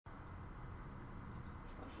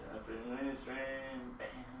mainstream.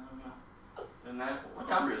 Bam. And that, what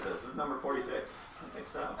number is this? This is number 46. I think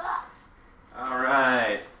so.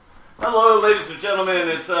 Alright. Hello, ladies and gentlemen.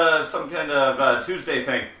 It's some kind of Tuesday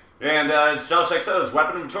thing. And it's JoshXO's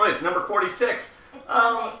Weapon of Choice, number 46. It's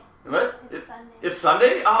Sunday. What? It's Sunday. It's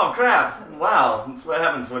Sunday? Oh, crap. Wow. That's what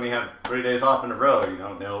happens when you have 3 days off in a row. You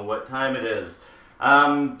don't know what time it is.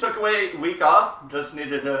 Took a week off. Just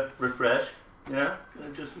needed to refresh. You know?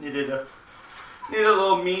 Just needed a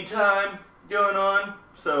little me time going on.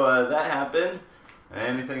 So that happened.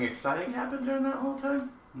 Anything exciting happened during that whole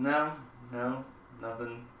time? No,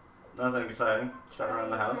 nothing exciting. Just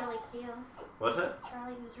around the house. Really cute. What's it?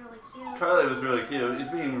 Charlie was really cute. Charlie was really cute. He's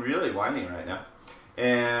being really whiny right now.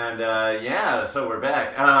 And yeah, so we're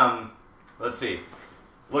back. Let's see.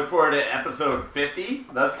 Look forward to episode 50.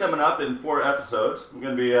 That's coming up in 4 episodes. I'm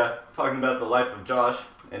going to be talking about the life of Josh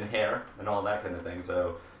and hair and all that kind of thing.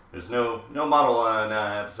 So there's no model on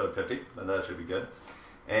episode 50, but that should be good.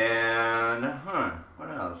 And,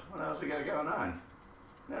 what else? What else we got going on?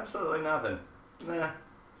 Absolutely nothing. Nah.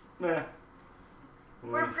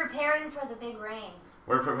 We're preparing for the big rain.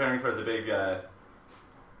 We're preparing for the big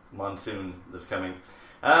monsoon that's coming.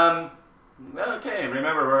 Okay,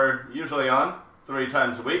 remember we're usually on 3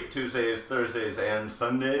 times a week, Tuesdays, Thursdays, and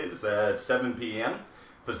Sundays at 7 p.m.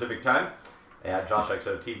 Pacific time at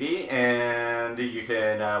JoshXO TV. And you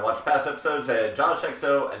can watch past episodes at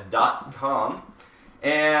JoshXO.com.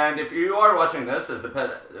 And if you are watching this as a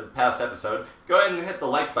past episode, go ahead and hit the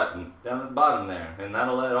like button down at the bottom there, and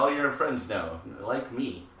that'll let all your friends know, like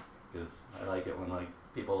me, because I like it when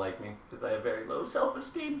people like me, because I have very low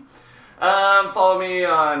self-esteem. Follow me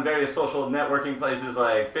on various social networking places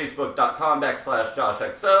like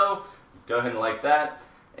Facebook.com/JoshXO. Go ahead and like that.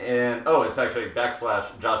 And, it's actually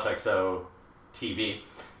 /JoshXO TV.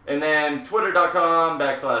 And then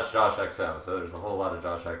Twitter.com/JoshXO. So there's a whole lot of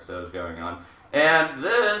JoshXOs going on. And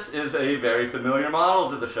this is a very familiar model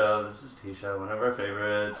to the show. This is Tisha, one of our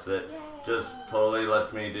favorites, that just totally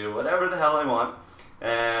lets me do whatever the hell I want.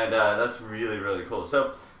 And that's really, really cool.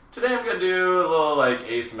 So today I'm going to do a little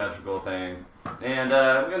asymmetrical thing. And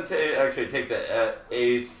I'm going to actually take the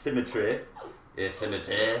asymmetry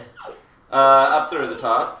up through the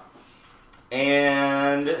top.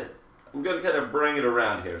 And I'm going to kind of bring it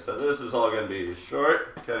around here. So this is all going to be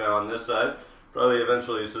short, kind of on this side. Probably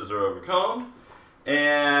eventually scissor over comb.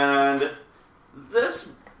 And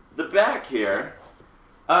the back here,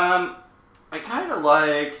 I kind of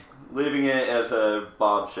like leaving it as a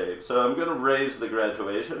bob shape. So I'm going to raise the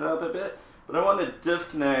graduation up a bit, but I want to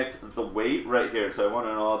disconnect the weight right here. So I want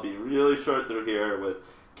it all to be really short through here with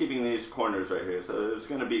keeping these corners right here. So it's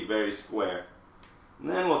going to be very square.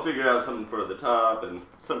 And then we'll figure out something for the top and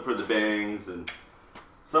something for the bangs and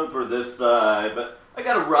something for this side. But I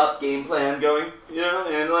got a rough game plan going,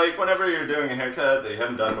 and whenever you're doing a haircut that you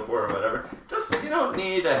haven't done before or whatever, just, you don't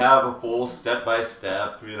need to have a full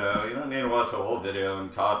step-by-step, you don't need to watch a whole video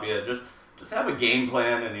and copy it, just have a game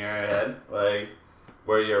plan in your head,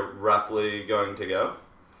 where you're roughly going to go.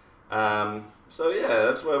 So yeah,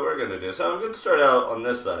 that's what we're going to do. So I'm going to start out on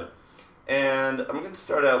this side, and I'm going to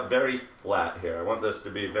start out very flat here. I want this to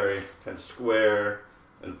be very kind of square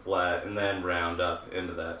and flat, and then round up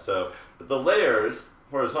into that. So, but the layers,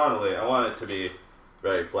 horizontally, I want it to be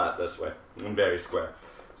very flat this way, and very square.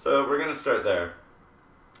 So we're going to start there.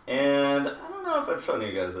 And I don't know if I've shown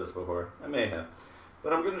you guys this before. I may have.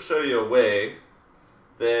 But I'm going to show you a way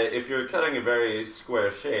that if you're cutting a very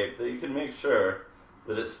square shape, that you can make sure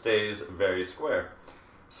that it stays very square.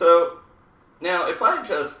 So, now if I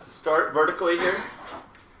just start vertically here,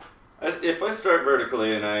 if I start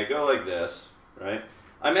vertically and I go like this, right?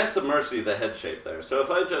 I'm at the mercy of the head shape there. So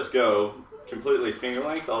if I just go completely finger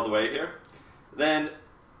length all the way here, then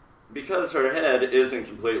because her head isn't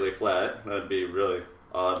completely flat, that'd be really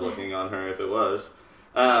odd looking on her if it was,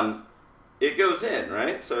 it goes in,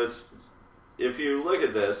 right? So if you look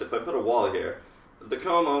at this, if I put a wall here, the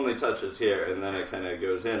comb only touches here and then it kind of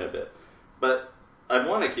goes in a bit. But I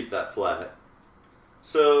want to keep that flat.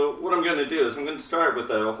 So what I'm going to do is I'm going to start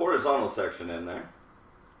with a horizontal section in there.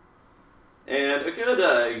 And a good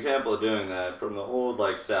example of doing that from the old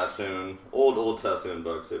Sassoon, old Sassoon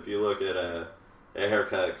books, if you look at a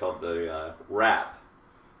haircut called the wrap,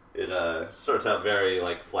 it starts out very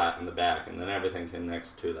flat in the back, and then everything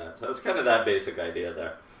connects to that. So it's kind of that basic idea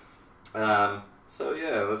there. So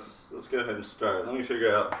yeah, let's go ahead and start. Let me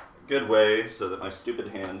figure out a good way so that my stupid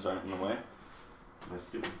hands aren't in the way. My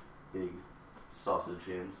stupid big sausage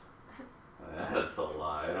hands. That's a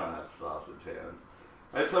lie. I don't have sausage hands.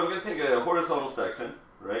 Alright, so I'm going to take a horizontal section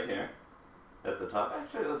right here at the top.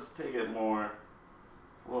 Actually, let's take it a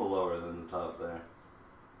little lower than the top there.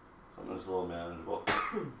 is a little manageable.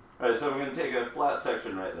 Alright, so I'm going to take a flat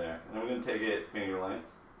section right there, and I'm going to take it finger length.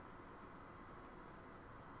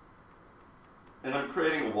 And I'm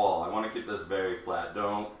creating a wall. I want to keep this very flat.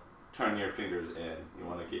 Don't turn your fingers in. You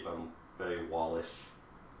want to keep them very wallish.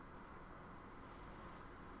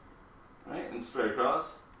 Alright, and straight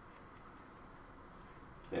across.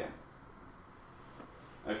 Bam.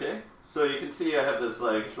 Okay, so you can see I have this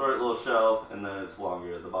like short little shelf, and then it's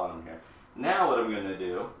longer at the bottom here. Now what I'm going to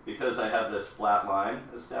do, because I have this flat line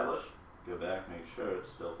established, go back, make sure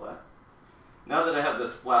it's still flat. Now that I have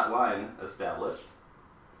this flat line established,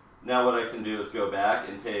 now what I can do is go back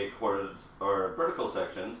and take vertical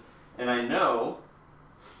sections, and I know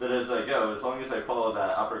that as I go, as long as I follow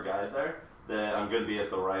that upper guide there, that I'm going to be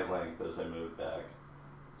at the right length as I move back.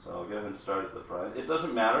 So I'll go ahead and start at the front. It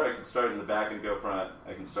doesn't matter, I can start in the back and go front,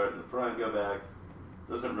 I can start in the front, go back,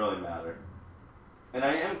 doesn't really matter. And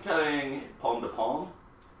I am cutting palm to palm,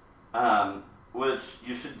 which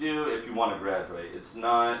you should do if you want to graduate. It's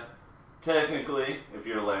not, technically, if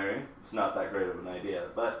you're layering, it's not that great of an idea,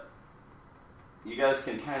 but you guys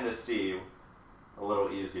can kind of see a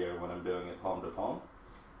little easier when I'm doing it palm to palm.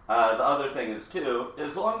 The other thing is too,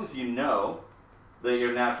 as long as you know that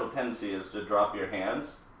your natural tendency is to drop your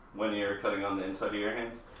hands when you're cutting on the inside of your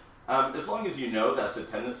hands, as long as you know that's a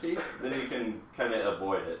tendency, then you can kind of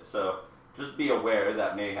avoid it. So just be aware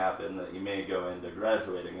that may happen, that you may go into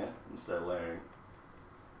graduating it instead of layering.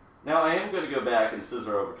 Now I am going to go back and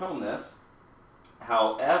scissor over comb this.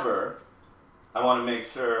 However, I want to make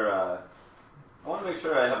sure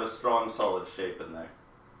I have a strong solid shape in there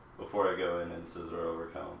before I go in and scissor over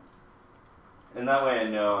comb. And that way I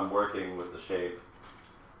know I'm working with the shape.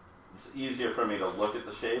 It's easier for me to look at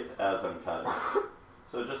the shape as I'm cutting.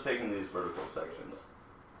 So just taking these vertical sections.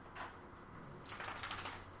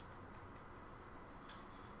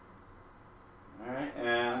 Alright,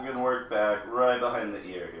 and I'm going to work back right behind the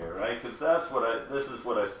ear here, right? Because this is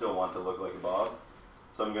what I still want to look like a bob.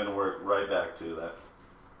 So I'm going to work right back to that.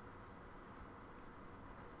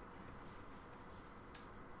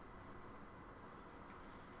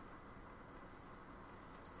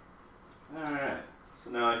 Alright, so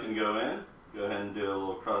now I can go in, go ahead and do a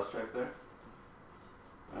little cross check there.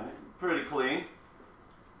 Alright, pretty clean.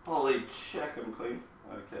 Holy check, I'm clean.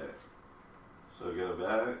 Okay, so go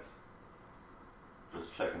back.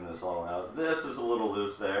 Just checking this all out. This is a little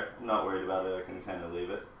loose there. I'm not worried about it. I can kind of leave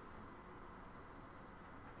it.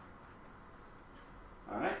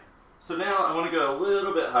 Alright. So now I want to go a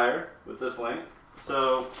little bit higher with this length.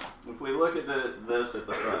 So if we look at this at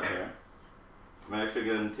the front here, I'm actually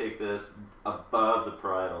going to take this above the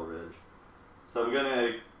parietal ridge. So I'm going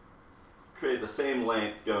to create the same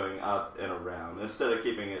length going up and around. Instead of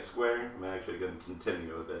keeping it square, I'm actually going to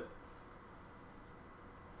continue a bit.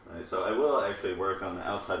 Right, so I will actually work on the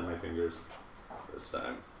outside of my fingers this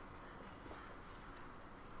time.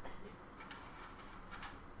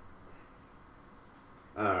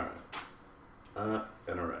 Alright, up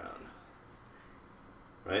and around.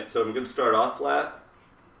 Right, so I'm going to start off flat,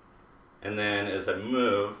 and then as I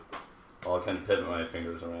move, I'll kind of pivot my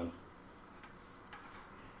fingers around.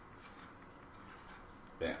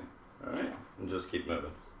 Bam. Alright, and just keep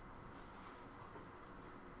moving.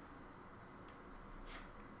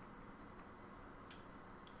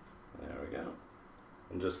 There we go.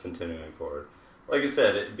 And just continuing forward. Like I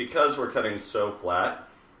said, because we're cutting so flat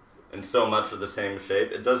and so much of the same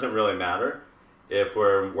shape, it doesn't really matter if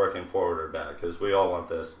we're working forward or back, because we all want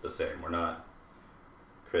this the same. We're not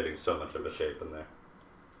creating so much of a shape in there.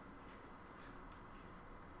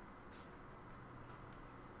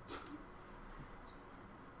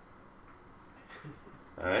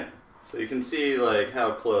 Alright, so you can see like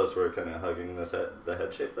how close we're kind of hugging this the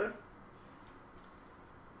head shape there.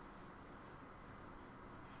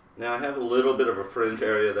 Now I have a little bit of a fringe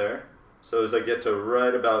area there, so as I get to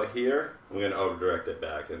right about here, I'm going to over-direct it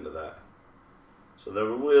back into that. So there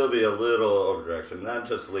will be a little over-direction. That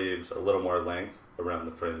just leaves a little more length around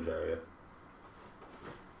the fringe area.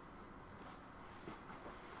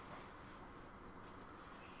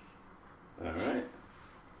 Alright.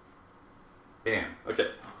 Bam. Okay.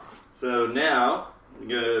 So now, I'm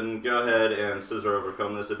going to go ahead and scissor over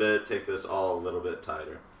comb this a bit, take this all a little bit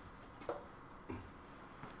tighter.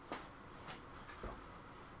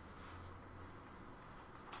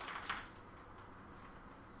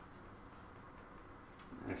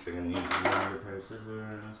 Actually, I'm going to use another pair of scissors.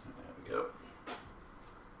 There we go.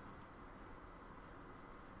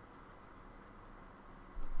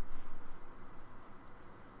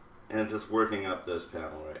 And just working up this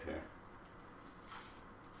panel right here.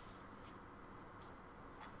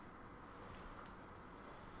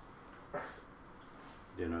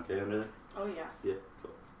 Doing okay under there? Oh, yes. Yeah,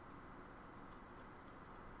 cool.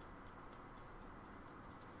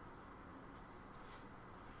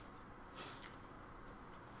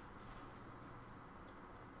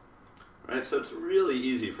 Alright, so it's really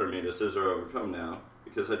easy for me to scissor over comb now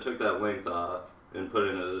because I took that length off and put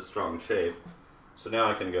it in a strong shape. So now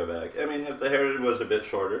I can go back. I mean, if the hair was a bit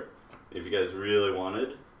shorter, if you guys really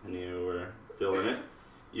wanted and you were feeling it,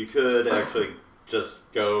 you could actually just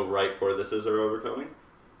go right for the scissor overcombing.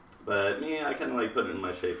 But me, I kind of like putting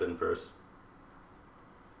my shape in first.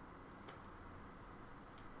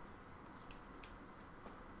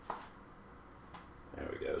 There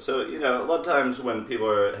we go. So, you know, a lot of times when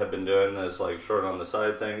people have been doing this, like short on the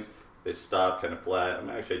side things, they stop kind of flat.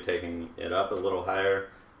 I'm actually taking it up a little higher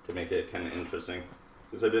to make it kind of interesting.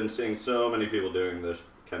 Because I've been seeing so many people doing this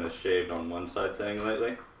kind of shaved on one side thing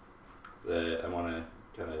lately that I want to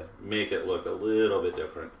kind of make it look a little bit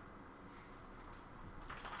different.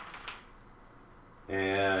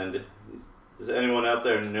 And does anyone out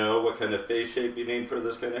there know what kind of face shape you need for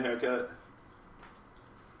this kind of haircut?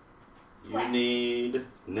 Square. You need...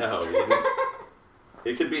 No.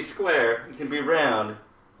 It can be square, it can be round,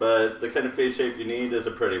 but the kind of face shape you need is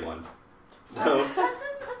a pretty one. No. That's not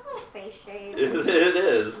a face shape. It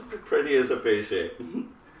is. Pretty is a face shape.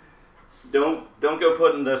 Don't go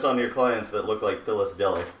putting this on your clients that look like Phyllis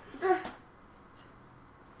Diller.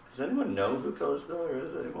 Does anyone know who Phyllis Diller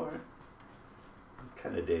is anymore? I'm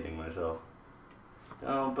kind of dating myself.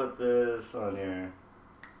 Don't put this on your...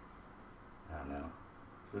 I don't know.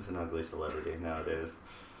 Who's an ugly celebrity nowadays?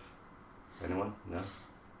 Anyone? No?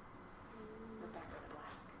 Rebecca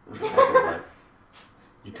Rebecca Black.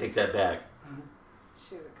 You take that back.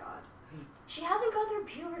 She's a god. She hasn't gone through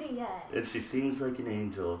puberty yet. And she seems like an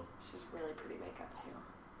angel. She's really pretty makeup, too.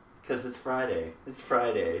 Because it's Friday. It's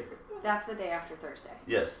Friday. That's the day after Thursday.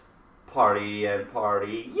 Yes. Party and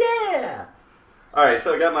party. Yeah! Alright,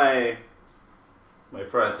 so I got my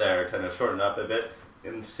front there kind of shortened up a bit.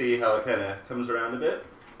 And see how it kind of comes around a bit.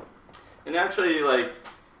 And actually, like,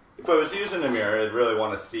 if I was using a mirror, I'd really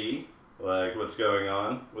want to see, like, what's going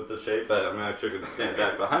on with the shape. But I'm actually going to stand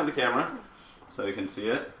back behind the camera so you can see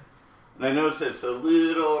it. And I notice it's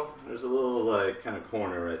there's a little, like, kind of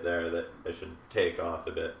corner right there that I should take off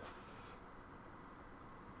a bit.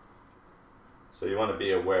 So you want to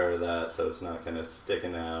be aware of that so it's not kind of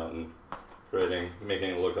sticking out and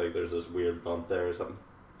making it look like there's this weird bump there or something.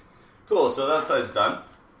 Cool, so that side's done.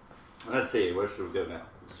 Let's see, where should we go now?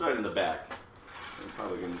 Start in the back. I'm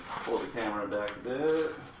probably going to pull the camera back a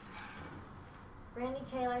bit. Randy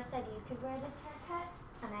Taylor said you could wear this haircut,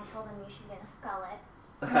 and I told him you should get a skullet.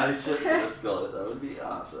 I should get a skullet, that would be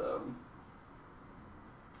awesome.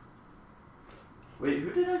 Wait,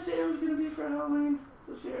 who did I say I was going to be for Halloween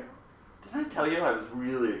this year? Did I tell you I was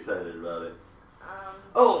really excited about it?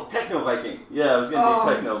 Oh, Techno Viking! Yeah, I was going to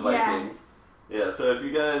do Techno Viking. Yes. Yeah, so if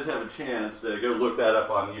you guys have a chance to go look that up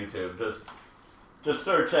on YouTube, just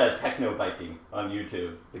search Techno Viking on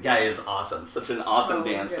YouTube. The guy is awesome. Such an awesome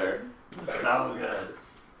dancer. So good.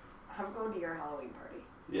 I'm going to your Halloween party.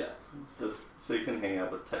 Yeah, just so you can hang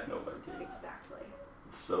out with Techno Viking. Exactly.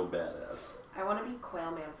 It's so badass. I want to be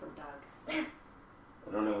Quail Man from Doug.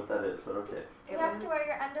 I don't know what that is, but okay. You have to wear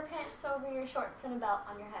your underpants over your shorts and a belt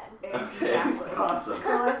on your head. Exactly. Awesome.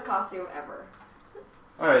 Coolest costume ever.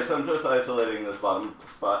 Alright, so I'm just isolating this bottom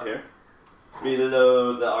spot here.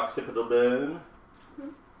 Below the occipital bone.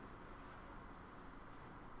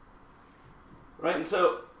 Right, and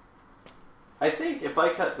so I think if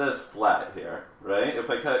I cut this flat here, right, if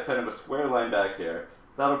I cut kind of a square line back here,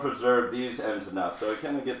 that'll preserve these ends enough. So I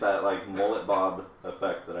kind of get that like mullet bob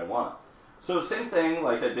effect that I want. So same thing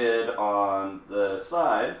like I did on the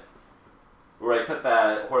side, where I cut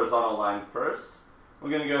that horizontal line first. We're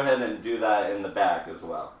going to go ahead and do that in the back as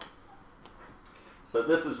well. So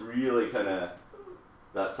this is really kind of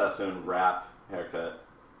that Sassoon rap haircut,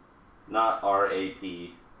 not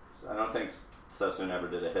R-A-P. I don't think Sassoon ever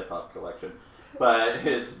did a hip-hop collection, but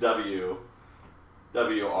it's W-R-A-P.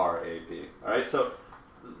 Alright, so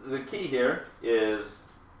the key here is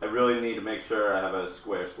I really need to make sure I have a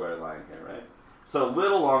square line here, right? So a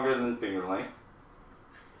little longer than finger length,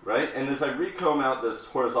 right? And as I recomb out this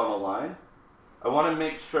horizontal line, I want to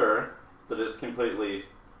make sure that it's completely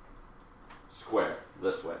square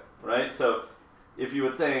this way, right? So if you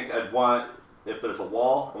would think if there's a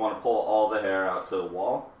wall, I want to pull all the hair out to the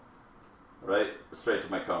wall, right? Straight to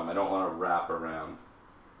my comb. I don't want to wrap around,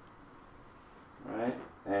 right?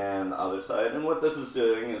 And the other side. And what this is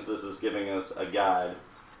doing is this is giving us a guide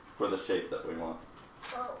for the shape that we want.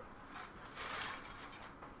 Whoa.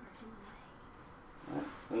 Right?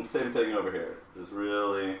 And same thing over here, just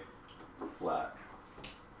really flat.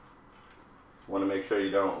 make sure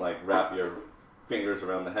you don't like wrap your fingers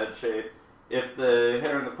around the head shape. If the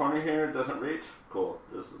hair in the corner here doesn't reach, cool.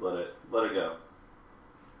 Just let it go.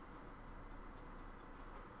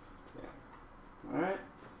 Yeah. All right.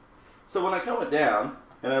 So when I comb it down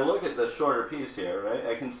and I look at the shorter piece here, right,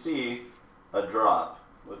 I can see a drop.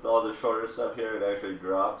 With all the shorter stuff here, it actually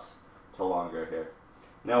drops to longer here.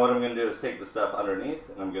 Now what I'm going to do is take the stuff underneath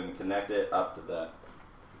and I'm going to connect it up to that.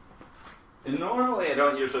 And normally I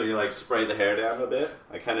don't usually like spray the hair down a bit.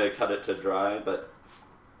 I kind of cut it to dry, but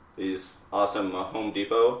these awesome Home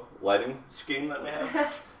Depot lighting scheme that we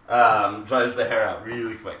have dries the hair out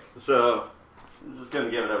really quick. So I'm just going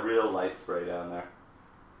to give it a real light spray down there.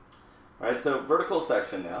 Alright, so vertical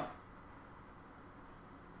section now.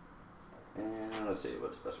 And let's see,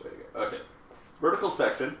 what's the best way to go? Okay, vertical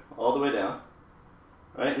section all the way down.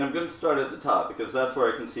 Right, and I'm going to start at the top because that's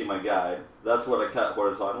where I can see my guide. That's what I cut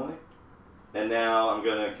horizontally. And now I'm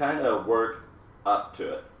going to kind of work up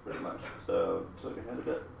to it, pretty much. So, tilt your head a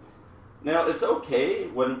bit. Now, it's okay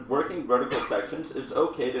when working vertical sections, it's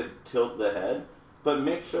okay to tilt the head, but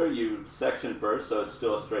make sure you section first so it's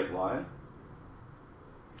still a straight line.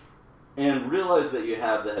 And realize that you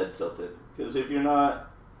have the head tilted. Because if you're not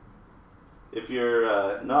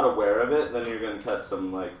aware of it, then you're going to cut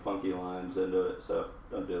some like funky lines into it, so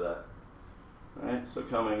don't do that. Alright, so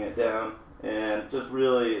combing it down, and just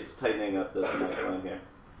really, it's tightening up this neckline here.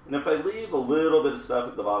 And if I leave a little bit of stuff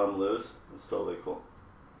at the bottom loose, it's totally cool.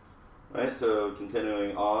 Alright, so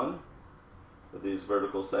continuing on with these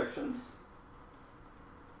vertical sections.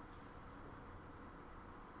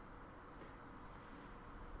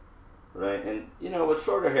 Right, and you know, with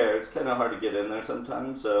shorter hair, it's kind of hard to get in there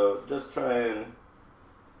sometimes, so just try and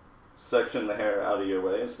section the hair out of your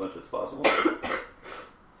way as much as possible.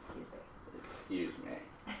 Excuse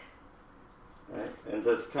me. Right, and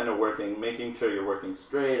just kind of making sure you're working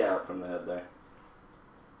straight out from the head there.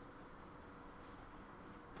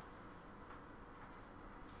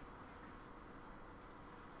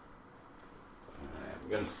 Alright, I'm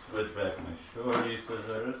going to switch back my shorty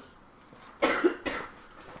scissors.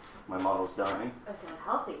 My model's dying. That's not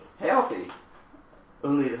healthy. Healthy.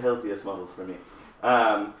 Only the healthiest models for me.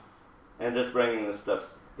 And just bringing this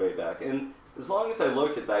stuff straight back. And as long as I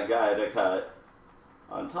look at that guide I cut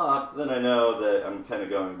on top, then I know that I'm kind of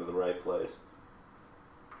going to the right place.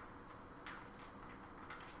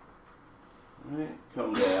 Alright,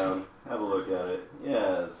 come down, have a look at it.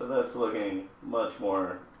 Yeah, so that's looking much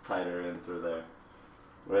more tighter in through there.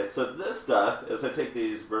 Right, so this stuff, as I take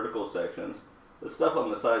these vertical sections, the stuff on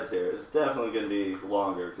the sides here is definitely going to be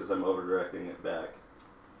longer because I'm over-directing it back.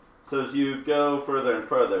 So as you go further and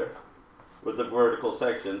further with the vertical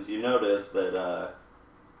sections, you notice that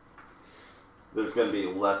there's going to be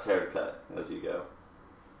less haircut as you go.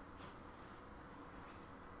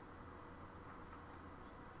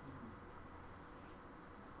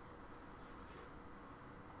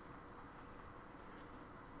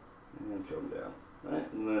 And comb down.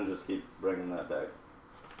 Right? And then just keep bringing that back.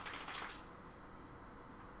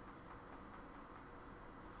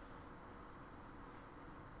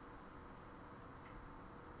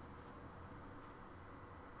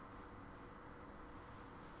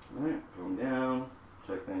 Alright, comb down,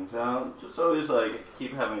 check things out. Just always like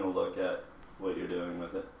keep having a look at what you're doing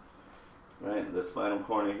with it. Right, this final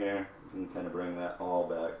corner here, you can kind of bring that all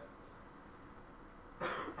back.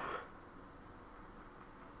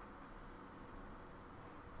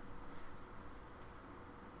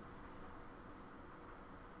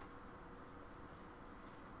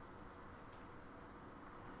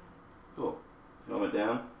 Cool. Comb it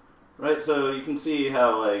down. Right, so you can see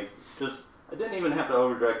how like just I didn't even have to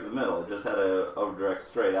over-direct the middle. I just had to over-direct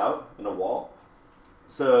straight out in a wall.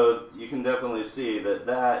 So you can definitely see that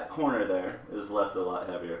that corner there is left a lot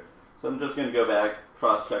heavier. So I'm just going to go back,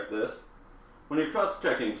 cross-check this. When you're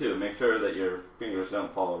cross-checking too, make sure that your fingers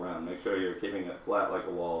don't fall around. Make sure you're keeping it flat like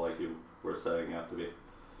a wall like you were setting out to be.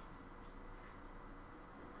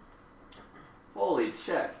 Holy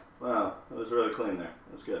check. Wow, that was really clean there.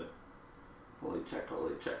 That's good. Holy check,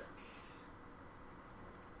 holy check.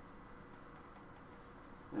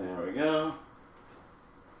 There we go.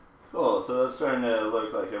 Cool, so that's starting to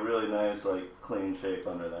look like a really nice, like, clean shape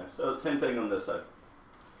under there. So same thing on this side.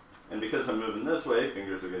 And because I'm moving this way,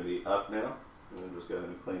 fingers are going to be up now. And I'm just going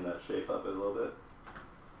to clean that shape up a little bit.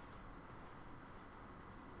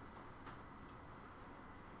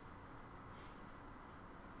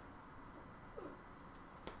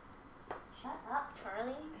 Shut up,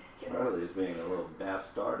 Charlie. Charlie's being a little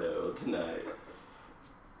bastardo tonight.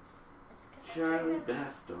 It's Charlie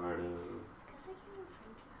Bastardo. because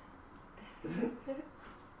I can do French fries.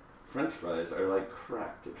 French fries are like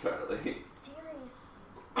crack to Charlie. Seriously.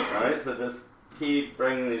 Alright, so just keep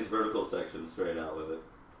bringing these vertical sections straight out with it.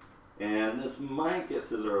 And this might get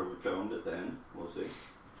scissor over combed at the end. We'll see.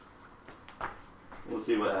 We'll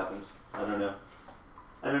see what happens. I don't know.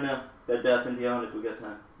 I don't know. Bed Bath and Beyond if we got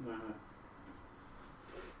time. I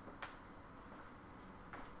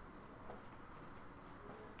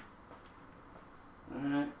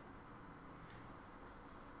don't know. Alright.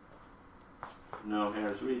 No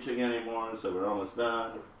hair's reaching anymore, so we're almost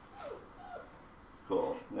done.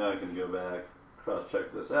 Cool. Now I can go back,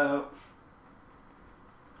 cross-check this out.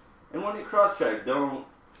 And when you cross-check, don't,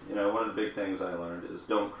 one of the big things I learned is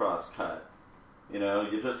don't cross-cut. You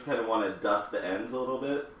just kind of want to dust the ends a little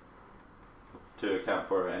bit to account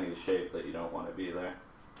for any shape that you don't want to be there.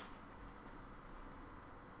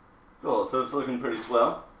 Cool, so it's looking pretty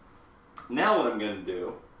swell. Now what I'm going to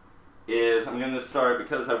do is I'm going to start,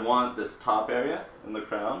 because I want this top area in the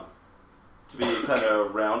crown to be kind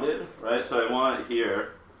of rounded, right? So I want it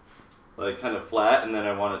here, like kind of flat, and then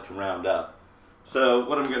I want it to round up. So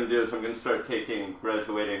what I'm going to do is I'm going to start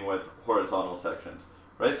graduating with horizontal sections,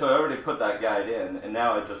 right? So I already put that guide in, and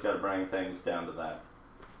now I just got to bring things down to that.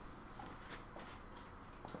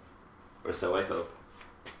 Or so I hope.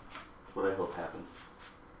 That's what I hope happens.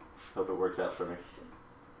 Hope it works out for me.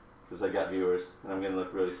 Because I got viewers, and I'm going to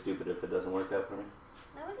look really stupid if it doesn't work out for me.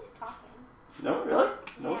 Nobody's talking. No, really?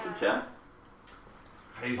 No one's in chat?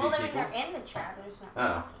 Crazy well, people. they're in the chat, they're just not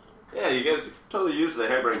talking. Yeah, you guys totally use the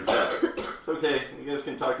hairbrain chat. It's okay. You guys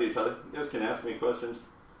can talk to each other. You guys can ask me questions.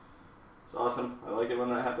 It's awesome. I like it when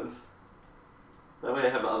that happens. That way I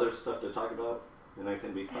have other stuff to talk about, and I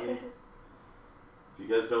can be funny. If you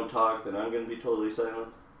guys don't talk, then I'm going to be totally silent.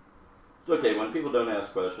 It's okay. When people don't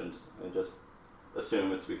ask questions, I just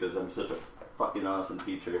assume it's because I'm such a fucking awesome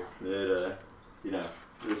teacher that,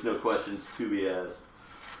 there's no questions to be asked.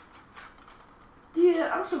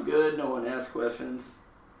 Yeah, I'm so good, no one asks questions.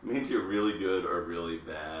 It means you're really good or really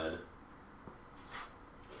bad.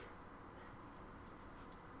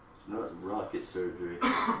 It's not rocket surgery.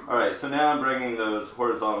 Alright, so now I'm bringing those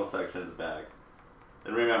horizontal sections back.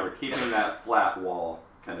 And remember, keeping that flat wall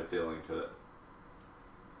kind of feeling to it.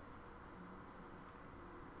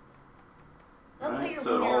 Alright,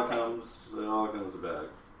 so it all comes back.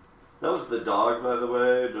 That was the dog, by the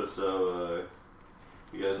way, just so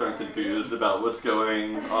you guys aren't confused about what's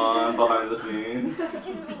going on behind the scenes. I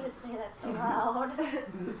didn't mean to say that so loud.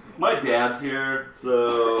 My dad's here,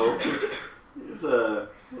 so he's a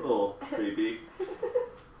little creepy.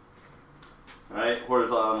 Alright,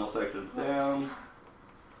 horizontal sections down.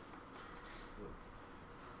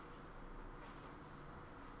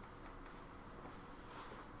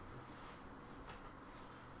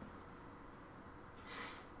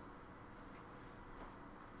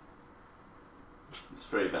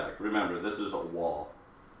 Straight back. Remember, this is a wall.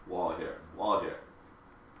 Wall here. Wall here.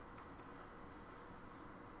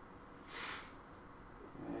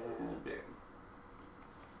 And bam.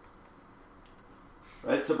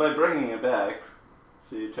 Right, so by bringing it back,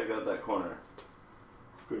 see, check out that corner.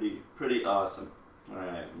 Pretty awesome.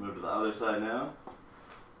 Alright, move to the other side now.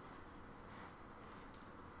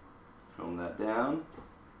 Comb that down.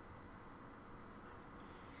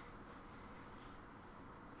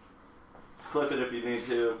 Clip it if you need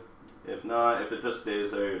to. If not, if it just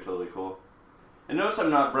stays there, you're totally cool. And notice I'm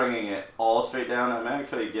not bringing it all straight down. I'm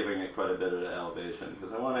actually giving it quite a bit of elevation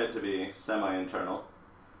because I want it to be semi-internal.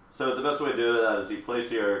 So the best way to do that is you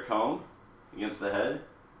place your comb against the head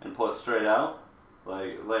and pull it straight out.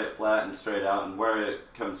 Like, lay it flat and straight out, and where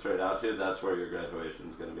it comes straight out to, that's where your graduation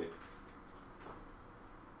is going to be.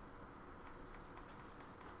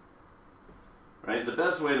 Right? The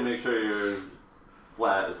best way to make sure you're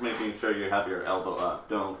flat is making sure you have your elbow up.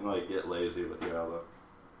 Don't get lazy with your elbow.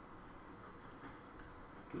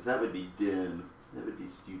 Because that would be dumb. That would be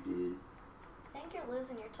stupid. I think you're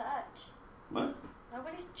losing your touch. What?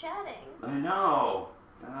 Nobody's chatting. I know.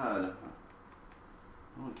 God.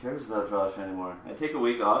 No one cares about Josh anymore. I take a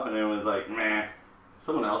week off and everyone's like, meh.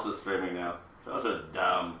 Someone else is streaming now. Josh is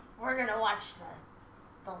dumb. We're gonna watch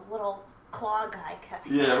the little claw guy cut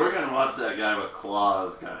hair. Yeah, we're gonna watch that guy with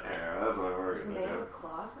claws cut hair. That's what we're His gonna man do. with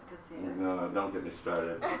claws that cuts hair. No, don't get me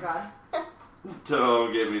started. Oh god.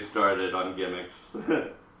 Don't get me started on gimmicks.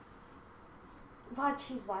 Watch,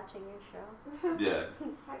 he's watching your show. Yeah.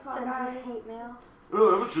 Hi, claw Sends guy. his hate mail.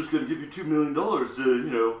 Oh, I was just gonna give you $2 million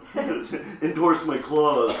to, endorse my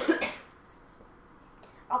claws.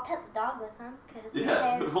 I'll pet the dog with him. Cause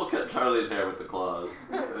Yeah, we'll cut Charlie's hair with the claws.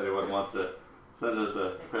 If anyone wants to send us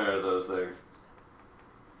a pair of those things.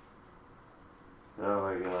 Oh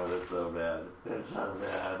my god, it's so bad. It's so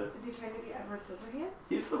bad. Is he trying to be Edward Scissorhands?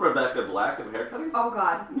 He's the Rebecca Black of haircutting? Oh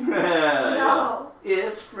god. Yeah, No. yeah.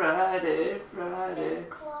 It's Friday, Friday. It's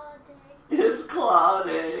claw day. It's Claw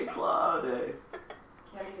Day, Claw Day.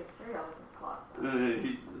 Can't eat his cereal with his claws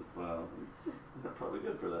though. Well, that's probably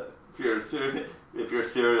good for that. If your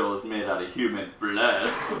cereal is made out of human blood.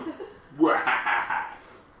 Wahaha.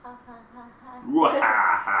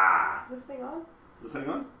 Wahaha. Is this thing on? Is this thing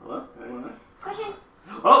on? Hello? Anyone there? Question.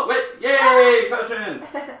 Oh, wait! Yay! Question!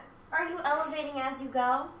 Are you elevating as you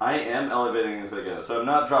go? I am elevating as I go. So I'm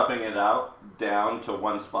not dropping it down to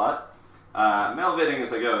one spot. I'm elevating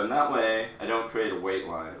as I go, and that way I don't create a weight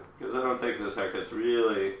line. Because I don't think this haircut's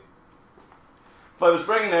really... If I was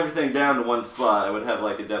bringing everything down to one spot, I would have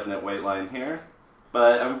like a definite weight line here.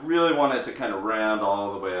 But I really want it to kind of round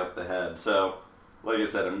all the way up the head. So, like I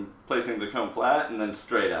said, I'm placing the comb flat and then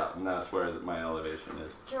straight out, and that's where my elevation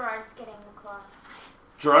is. Gerard's getting the claws.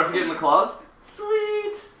 Gerard's getting the claws?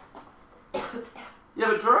 Sweet!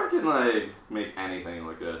 Yeah, but Gerard can, like, make anything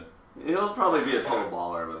look good. He'll probably be a total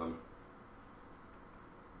baller with them.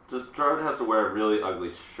 Just Gerard has to wear a really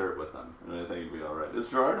ugly shirt with them, and I think he'd be alright. Is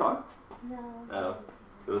Gerard on? No. Oh.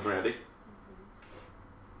 It was Randy?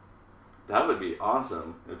 That would be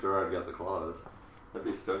awesome if Gerard got the claws. I'd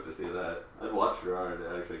be stoked to see that. I'd watch Gerard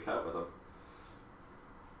actually cut with him.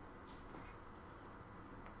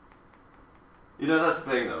 You know, that's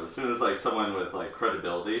the thing though. As soon as like someone with like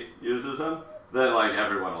credibility uses him, then like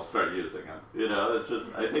everyone will start using him. You know, it's just,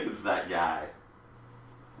 I think it's that guy.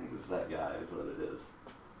 I think it's that guy is what it is.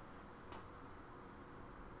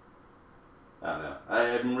 I don't know.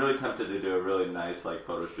 I'm really tempted to do a really nice like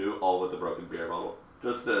photo shoot all with a broken beer bottle.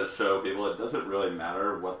 Just to show people it doesn't really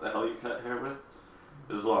matter what the hell you cut hair with.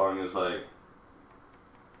 As long as like,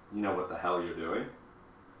 you know what the hell you're doing.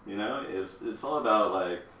 You know, it's all about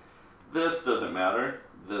like, this doesn't matter,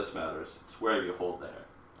 this matters. It's where you hold the hair.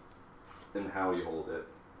 And how you hold it.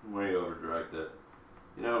 Where you over direct it.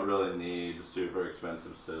 You don't really need super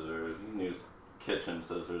expensive scissors. You can use kitchen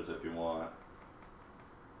scissors if you want.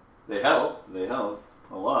 They help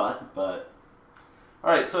a lot, but...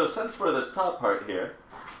 Alright, so since for this top part here,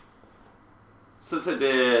 since I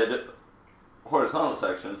did horizontal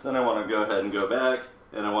sections, then I want to go ahead and go back,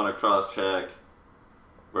 and I want to cross-check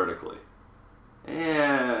vertically.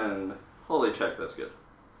 And... holy check, that's good.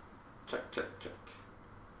 Check, check, check.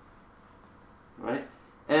 Right?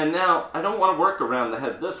 And now, I don't want to work around the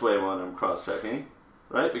head this way when I'm cross-checking,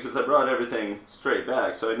 right? Because I brought everything straight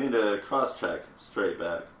back, so I need to cross-check straight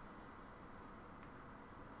back.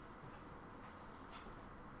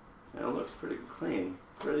 And it looks pretty clean.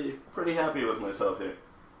 Pretty happy with myself here.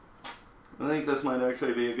 I think this might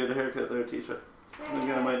actually be a good haircut there, Tisha. I think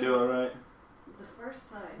I might do alright. The first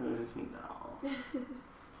time. No.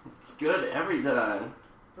 It's good every time.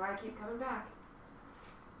 That's why I keep coming back.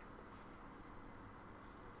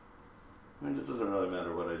 I mean, it doesn't really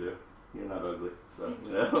matter what I do. You're not ugly, so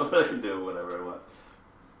you know, I can do whatever I want.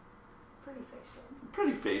 Pretty face shape.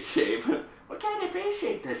 Pretty face shape. What kind of face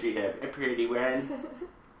shape does she have? A pretty one.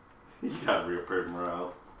 You got real pretty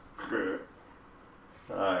morale.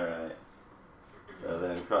 Alright. So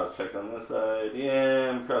then cross check on this side. Yeah,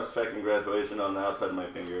 I'm cross checking graduation on the outside of my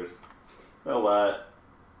fingers. So what?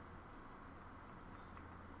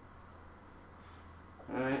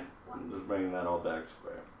 Alright. I'm just bringing that all back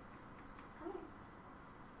square.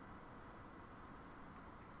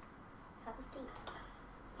 Have a seat.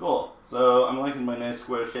 Cool. So I'm liking my nice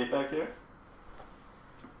square shape back here.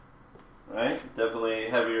 Right? Definitely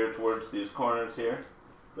heavier towards these corners here.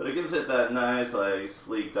 But it gives it that nice, like,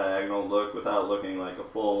 sleek diagonal look without looking like a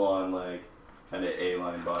full-on, like, kind of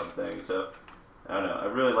A-line bob thing. So, I don't know. I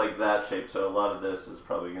really like that shape, so a lot of this is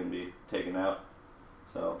probably going to be taken out.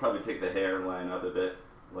 So I'll probably take the hairline up a bit,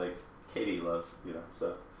 like Katie loves, you know,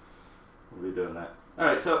 so we'll be doing that.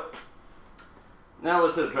 Alright, so now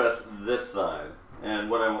let's address this side and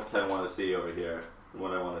what I kind of want to see over here, and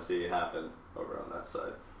what I want to see happen over on that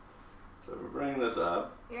side. So if we bring this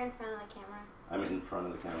up. You're in front of the camera. I'm in front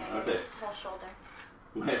of the camera. Yeah, Okay. whole shoulder.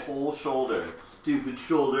 My whole shoulder. Stupid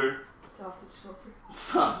shoulder. Sausage shoulder.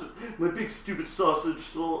 Sausage. My big stupid sausage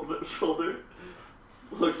shoulder.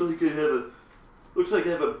 Looks like I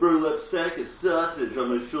have a burlap sack of sausage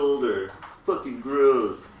on my shoulder. Fucking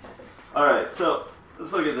gross. Alright, so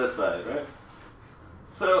let's look at this side, right?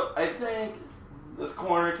 So I think this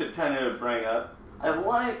corner could kind of bring up. I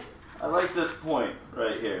like this point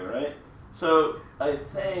right here, right? So I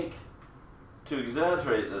think to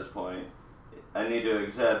exaggerate this point, I need to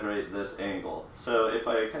exaggerate this angle. So if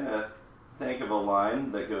I kind of think of a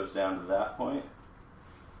line that goes down to that point,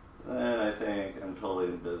 then I think I'm totally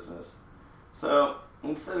in business. So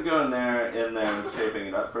instead of going in there and shaping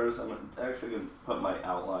it up first, I'm actually going to put my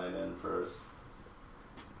outline in first.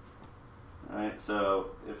 Alright,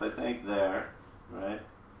 so if I think there, right,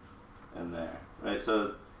 and there, right,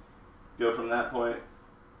 so go from that point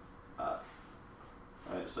up.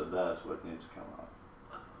 Right, so that's what needs to come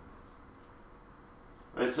off.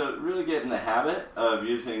 Right, so really get in the habit of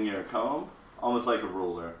using your comb almost like a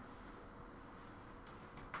ruler.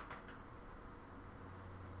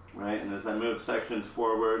 Right, and as I move sections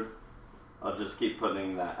forward, I'll just keep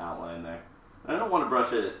putting that outline there. And I don't want to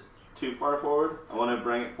brush it too far forward. I want to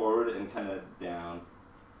bring it forward and kind of down.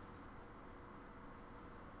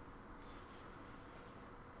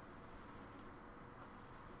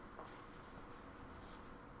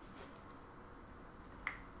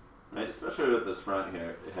 Right, especially with this front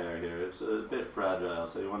hair here, it's a bit fragile,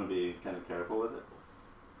 so you want to be kind of careful with it.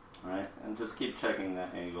 Alright, and just keep checking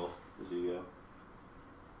that angle as you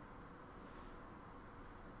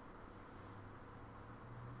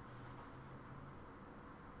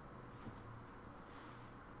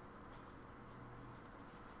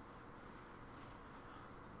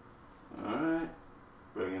go. Alright,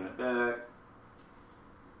 bringing it back.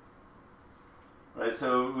 Right,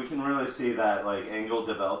 so we can really see that like angle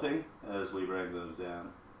developing as we bring those down.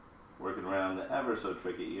 Working around the ever so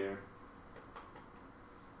tricky ear.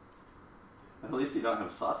 At least you don't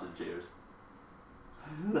have sausage ears.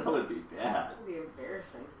 That would be bad. That would be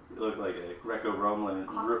embarrassing. You look like a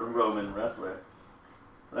Greco-Roman wrestler.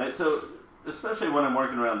 Right, so especially when I'm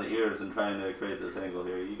working around the ears and trying to create this angle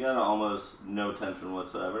here, you gotta almost no tension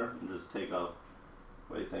whatsoever and just take off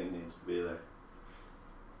what you think needs to be there.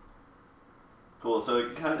 Cool, so you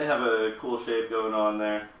kind of have a cool shape going on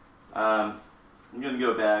there. I'm going to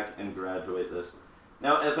go back and graduate this.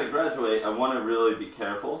 Now, as I graduate, I want to really be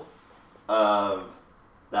careful of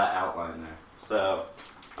that outline there. So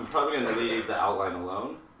I'm probably going to leave the outline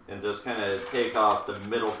alone and just kind of take off the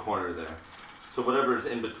middle corner there. So whatever's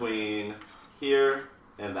in between here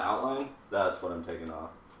and the outline, that's what I'm taking off.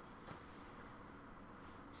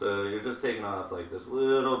 So you're just taking off like this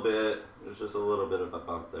little bit. There's just a little bit of a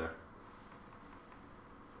bump there.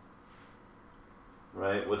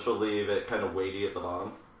 Right, which will leave it kind of weighty at the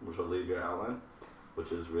bottom, which will leave your outline,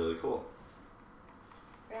 which is really cool.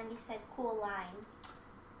 Randy said cool line.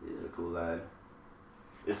 It is a cool line.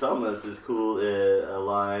 It's almost as cool a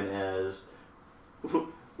line as,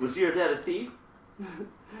 was your dad a thief?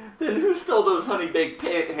 Then who stole those honey-baked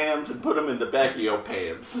hams and put them in the back of your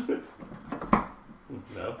pants?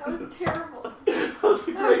 No? That was terrible. That was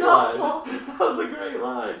a great line. Awful. That was a great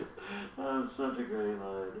line. That was such a great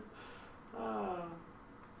line.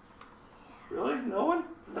 Really? No one?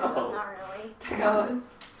 No, not really. Damn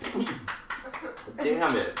it.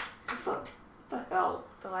 Damn it. What the hell?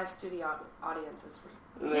 The live studio audience is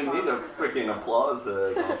And they need a freaking applause.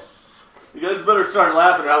 You guys better start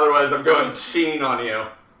laughing, otherwise I'm going sheen on you.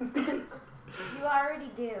 You already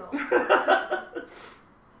do.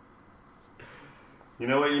 You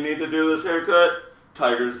know what you need to do this haircut?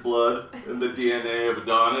 Tiger's blood and the DNA of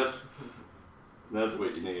Adonis. That's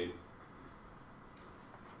what you need.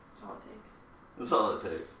 That's all it takes. That's all it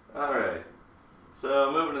takes. Alright.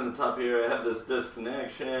 So moving to the top here, I have this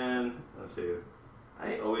disconnection. Let's see.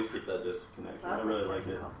 I always keep that disconnection. I really like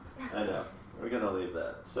it. I know. We're going to leave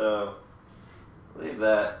that. So, leave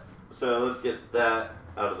that. So let's get that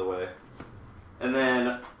out of the way. And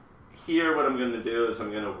then here what I'm going to do is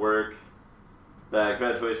I'm going to work that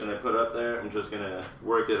graduation I put up there. I'm just going to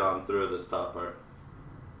work it on through this top part.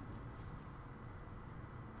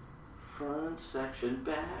 Front section,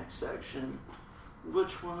 back section.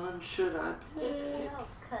 Which one should I pick? No,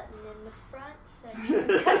 cutting in the front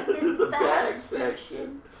section, cutting in the back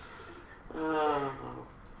section. Oh,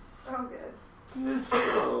 So good. it's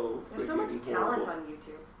so There's so much freaking talent horrible. on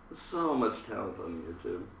YouTube. So much talent on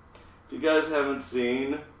YouTube. If you guys haven't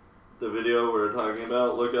seen the video we're talking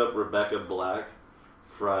about, look up Rebecca Black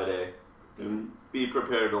Friday and be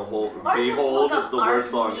prepared to Or behold just look up the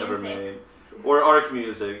worst Ark song ever music. made. Or Ark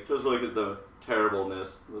music. Just look at the terribleness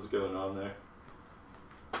that's going on there.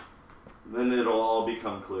 Then it'll all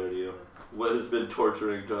become clear to you what has been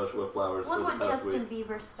torturing Joshua Flowers Look for what the past Justin week.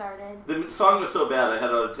 Bieber started. The song was so bad I had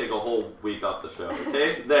to take a whole week off the show.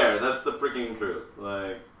 Okay, there. That's the freaking truth.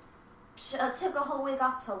 Like, Took a whole week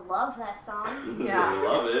off to love that song. Yeah. I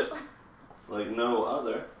love it. Like no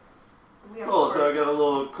other. We have Cool. So I work. got a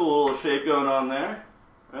little cool little shape going on there.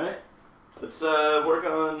 Right. Let's work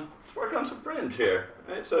on some fringe here.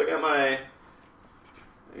 Right. So I got my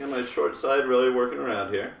short side really working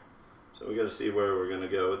around here. So we got to see where we're gonna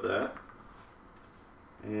go with that.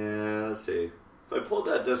 And let's see. If I pulled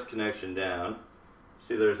that disconnection down,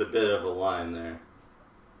 See, there's a bit of a line there.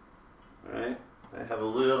 Alright, I have a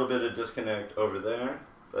little bit of disconnect over there,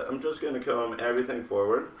 but I'm just going to comb everything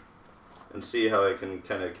forward and see how I can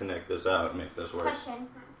kind of connect this out and make this work. Question.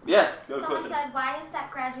 Yeah, go Someone question. said, why is that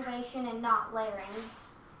graduation and not layering?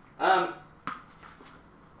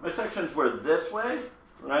 My sections were this way,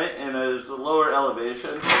 right, and it's a lower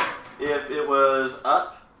elevation. If it was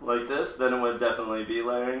up like this, then it would definitely be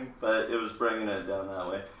layering, but it was bringing it down that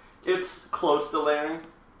way. It's close to layering.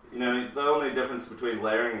 You know, the only difference between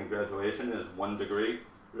layering and graduation is 1 degree,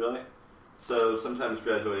 really. So sometimes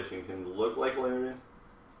graduation can look like layering.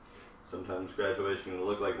 Sometimes graduation can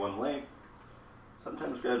look like one length.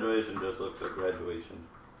 Sometimes graduation just looks like graduation.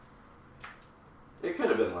 It could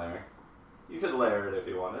have been layering. You could layer it if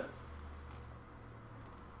you wanted.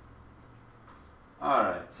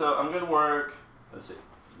 Alright, so I'm going to work, let's see,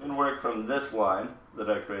 I'm going to work from this line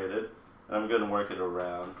that I created, and I'm going to work it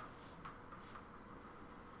around.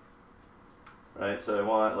 Right, so I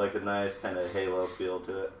want like a nice kind of halo feel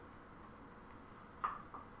to it.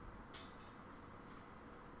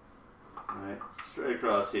 Alright, straight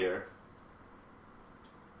across here.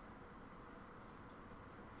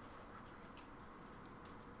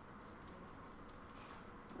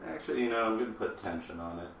 Actually, you know, I'm going to put tension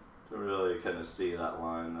on it to really kind of see that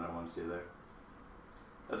line that I want to see there.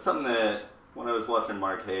 That's something that, when I was watching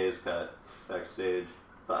Mark Hayes cut backstage,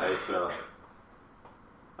 the ice show,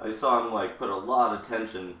 I saw him like put a lot of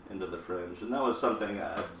tension into the fringe, and that was something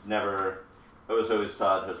I was always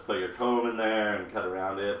taught, just put your comb in there and cut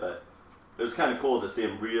around it, but it was kind of cool to see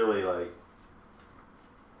him really like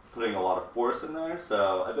putting a lot of force in there,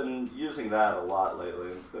 so I've been using that a lot lately,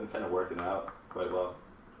 and it's been kind of working out quite well.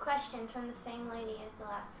 Question from the same lady as the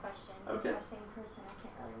last question. Okay. Or same person, I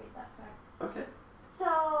can't really read that far. Okay.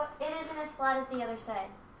 So, it isn't as flat as the other side.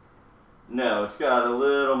 No, it's got a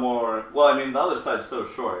little more, well, I mean, the other side's so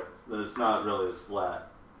short that it's not really as flat,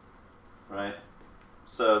 right?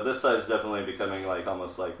 So this side's definitely becoming like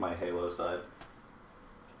almost like my halo side.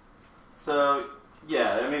 So,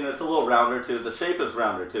 yeah, I mean, it's a little rounder too. The shape is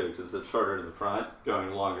rounder too, because it's shorter to the front,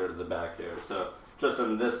 going longer to the back here. So just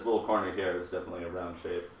in this little corner here, it's definitely a round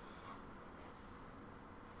shape.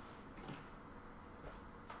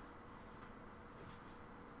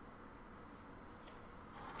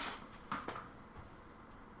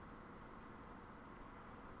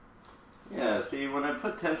 Yeah, see, when I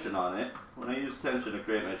put tension on it, when I use tension to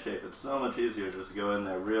create my shape, it's so much easier just to go in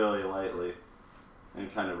there really lightly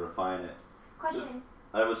and kind of refine it. Question.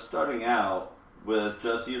 I was starting out with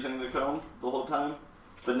just using the comb the whole time,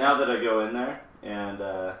 but now that I go in there and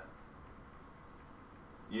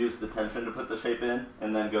use the tension to put the shape in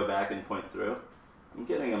and then go back and point through, I'm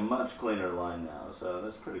getting a much cleaner line now, so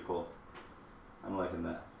that's pretty cool. I'm liking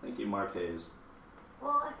that. Thank you, Mark Hayes.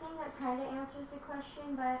 Well, I think that kind of answers the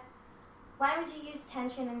question, but why would you use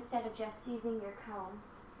tension instead of just using your comb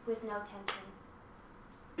with no tension?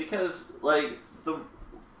 Because, like,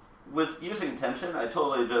 with using tension, I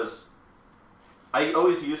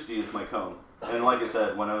always used to use my comb. And like I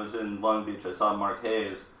said, when I was in Long Beach, I saw Mark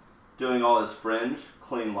Hayes doing all his fringe,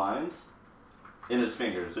 clean lines in his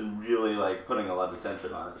fingers and really, like, putting a lot of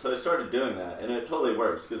tension on it. So I started doing that, and it totally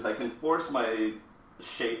works, because I can force my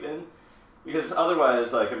shape in. Because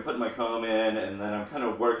otherwise, like, I'm putting my comb in, and then I'm kind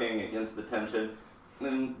of working against the tension.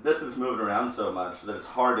 And this is moving around so much that it's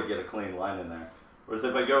hard to get a clean line in there. Whereas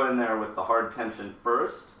if I go in there with the hard tension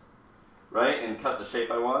first, right, and cut the shape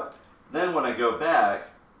I want, then when I go back,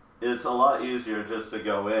 it's a lot easier just to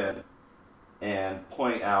go in and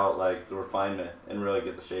point out, like, the refinement and really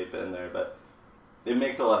get the shape in there. But it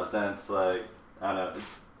makes a lot of sense. Like, I don't know, it's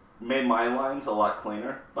made my lines a lot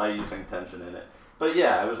cleaner by using tension in it. But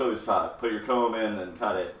yeah, I was always taught, put your comb in and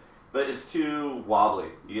cut it. But it's too wobbly.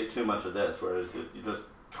 You get too much of this, whereas if you just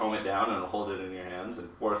comb it down and hold it in your hands and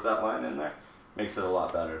force that line in there, makes it a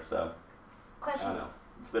lot better. So, Question. I don't know.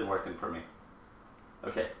 It's been working for me.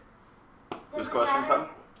 Okay. Does This it question matter? come?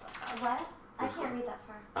 What? I This can't one. read that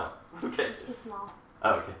far. Oh, okay. It's too small.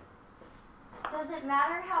 Oh, okay. Does it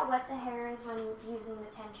matter how wet the hair is when using the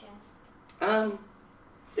tension?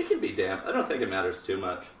 It can be damp. I don't think it matters too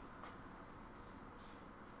much.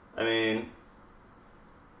 I mean,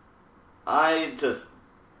 I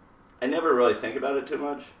never really think about it too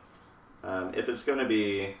much. If it's going to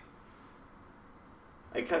be,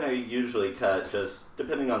 I kind of usually cut just,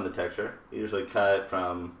 depending on the texture, I usually cut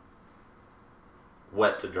from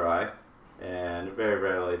wet to dry, and very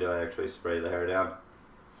rarely do I actually spray the hair down.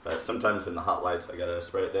 But sometimes in the hot lights I gotta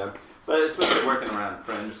spray it down. But especially working around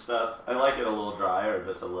fringe stuff, I like it a little dry or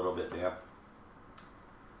just a little bit damp.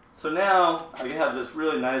 So now I have this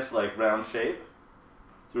really nice like round shape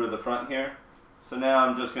through the front here. So now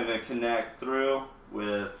I'm just going to connect through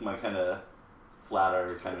with my kind of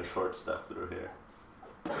flatter, kind of short stuff through here.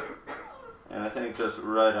 And I think just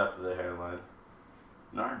right up to the hairline.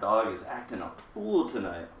 And our dog is acting a fool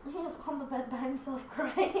tonight. He's on the bed by himself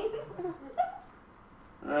crying.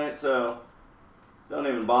 Alright, so don't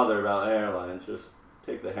even bother about hairlines. Just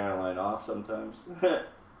take the hairline off sometimes.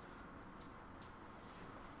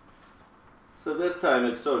 So this time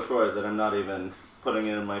it's so short that I'm not even putting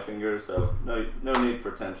it in my fingers, so no need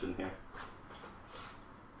for tension here.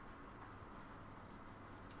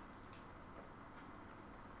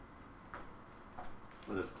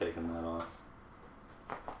 I'm just taking that off.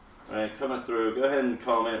 Alright, coming through. Go ahead and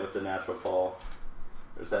comb it with the natural fall.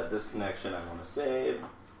 There's that disconnection I want to save.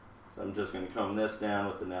 So I'm just going to comb this down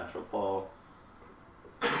with the natural fall.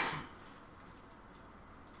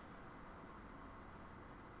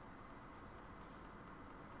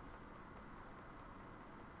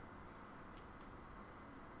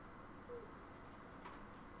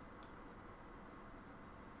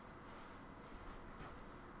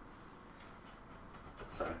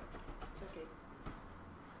 Sorry. It's okay.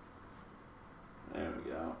 There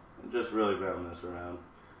we go. And just really round this around.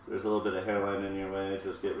 There's a little bit of hairline in your way,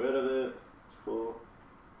 just get rid of it. It's cool.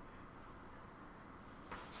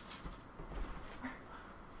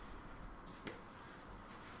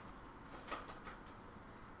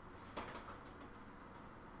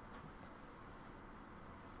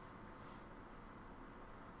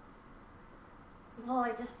 Well,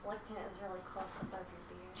 I just looked and it was really close up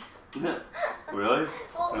of your beard. Really?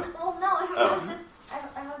 Well, no, it was just,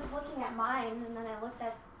 I was looking at mine and then I looked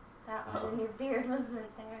at that one and your beard was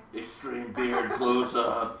right there. Extreme beard close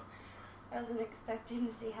up. I wasn't expecting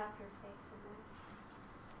to see half your face in this.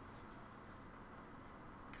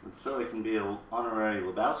 And so I can be an honorary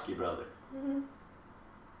Lebowski brother. Mm-hmm.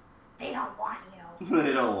 They don't want you.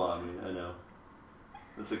 They don't want me, I know.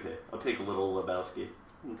 That's okay. I'll take a little Lebowski.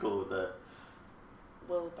 I'm cool with that.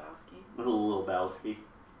 Willowbowski. Little Lebowski.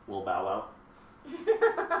 Little Bow Wow.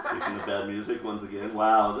 Speaking of bad music, once again.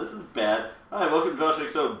 Wow, this is bad. Hi, welcome to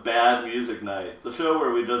JoshXO Bad Music Night. The show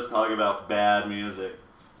where we just talk about bad music.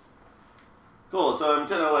 Cool, so I'm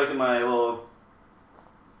kind of liking my little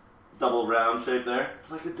double round shape there.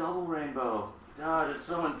 It's like a double rainbow. God, it's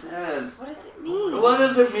so intense. What does it mean? What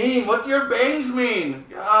does it mean? What do your bangs mean?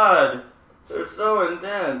 God, they're so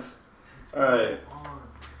intense. Alright.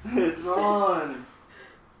 It's on.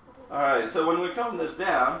 Alright, so when we comb this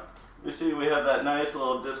down, you see we have that nice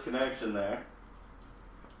little disconnection there.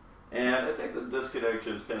 And I think the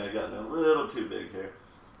disconnection's kind of gotten a little too big here.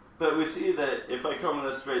 But we see that if I comb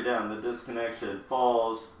this straight down, the disconnection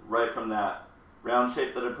falls right from that round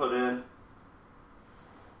shape that I put in,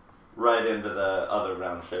 right into the other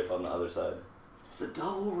round shape on the other side. The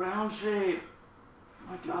double round shape!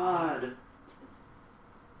 Oh my God!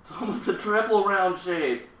 It's almost a triple round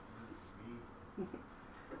shape!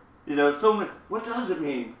 You know, so many, what does it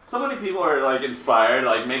mean? So many people are like inspired,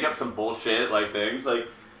 like make up some bullshit, like things like,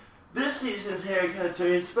 this season's haircuts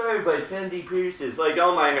are inspired by Fendi pierces. Like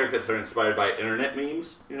all my haircuts are inspired by internet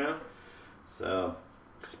memes, you know? So,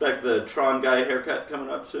 expect the Tron guy haircut coming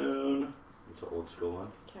up soon. It's an old school one.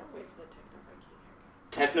 Can't wait for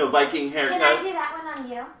the Techno Techno Viking Viking haircut. haircut. Can I do that one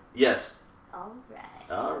on you? Yes.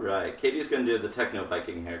 Alright. Alright, Katie's going to do the Techno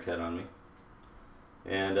Viking haircut on me.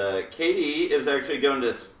 And Katie is actually going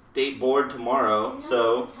to state board tomorrow, You're not so...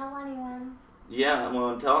 supposed to tell anyone. Yeah, well,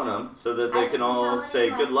 I'm telling them so that they I can didn't all tell say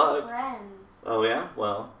any of good my luck. Friends. Oh yeah?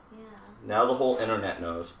 Well, Yeah. now the whole internet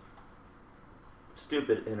knows.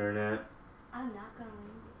 Stupid internet. I'm not going.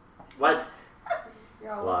 What?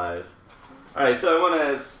 You're all Lies. Alright, so I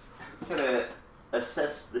want to kind of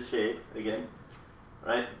assess the shape again.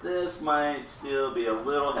 Right? This might still be a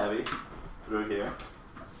little heavy through here.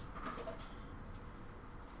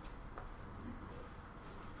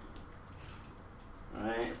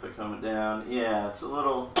 Alright, if I comb it down, yeah, it's a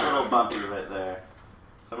little bumpy right there.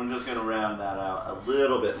 So I'm just going to round that out a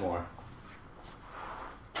little bit more.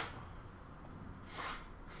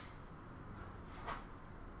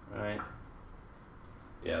 Alright.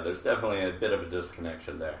 Yeah, there's definitely a bit of a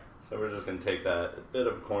disconnection there. So we're just going to take that a bit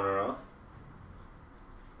of a corner off.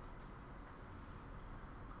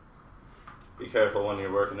 Be careful when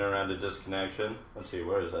you're working around a disconnection. Let's see,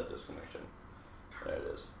 where is that disconnection? There it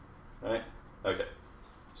is. Alright? Okay.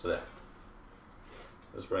 So there.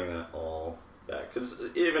 Let's bring that all back. Because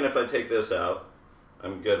even if I take this out,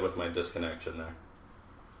 I'm good with my disconnection there.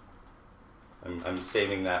 I'm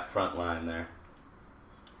saving that front line there.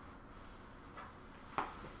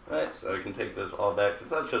 Alright, so I can take this all back, because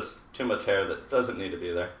that's just too much hair that doesn't need to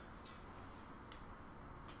be there.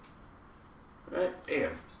 Alright,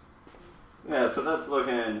 bam. Yeah, so that's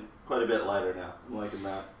looking quite a bit lighter now. I'm liking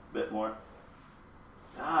that a bit more.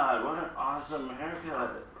 God, what an awesome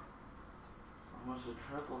haircut. Almost a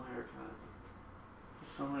triple haircut.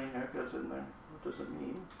 There's so many haircuts in there. What does it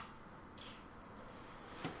mean?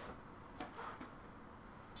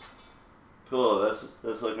 Cool,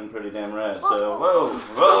 that's looking pretty damn rad. So,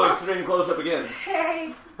 whoa, extreme close up again.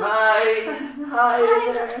 Hey. Hi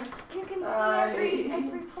there. You can Hi. see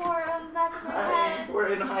every pore on the back of my head. We're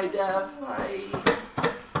in high def. Hi.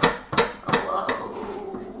 Hello.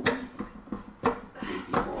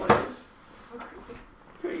 Creepy boys.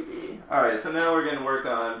 Creepy. Alright, so now we're going to work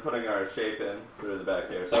on putting our shape in through the back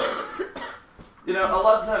here. So, you know, a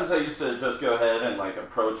lot of times I used to just go ahead and like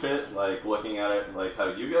approach it, like looking at it like how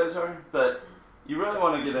you guys are, but you really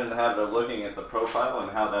want to get in the habit of looking at the profile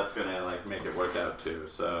and how that's going to like make it work out too.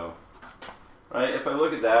 So, right, if I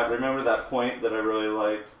look at that, remember that point that I really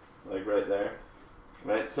liked, like right there,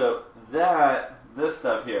 right? So this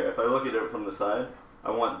stuff here, if I look at it from the side, I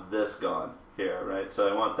want this gone here, right? So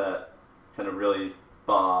I want that kind of really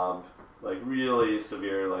bobbed, like really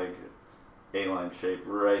severe, like A-line shape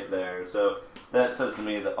right there. So that says to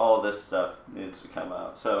me that all this stuff needs to come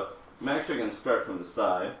out. So I'm actually going to start from the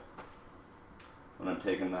side when I'm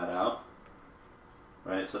taking that out.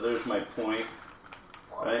 Right, so there's my point,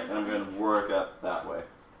 right, and I'm going to work up that way.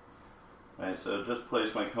 Right, so just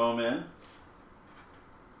place my comb in.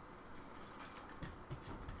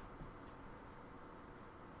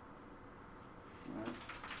 Right.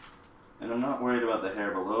 And I'm not worried about the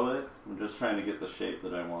hair below it. I'm just trying to get the shape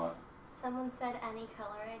that I want. Someone said any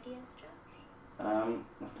color ideas, Josh? I'm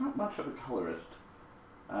not much of a colorist.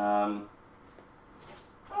 I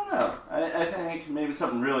don't know. I think maybe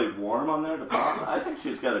something really warm on there to pop. I think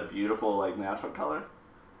she's got a beautiful, like, natural color.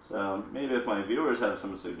 So maybe if my viewers have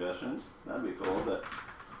some suggestions, that'd be cool. But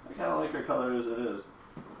I kind of like her color as it is.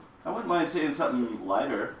 I wouldn't mind seeing something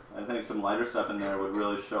lighter. I think some lighter stuff in there would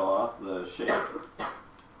really show off the shape.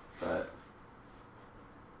 But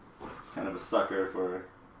kind of a sucker for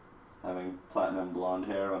having platinum blonde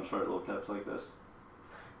hair on short little cuts like this.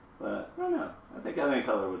 But I don't know. I think any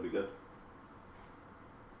color would be good.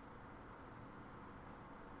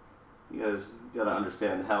 You guys gotta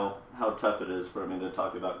understand how tough it is for me to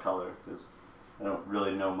talk about color, because I don't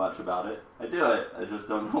really know much about it. I do it, I just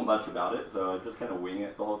don't know much about it, so I just kind of wing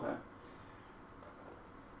it the whole time.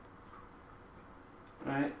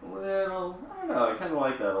 Right, little, I don't know, I kind of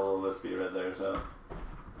like that a little wispy right there, so.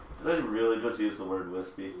 Did I really just use the word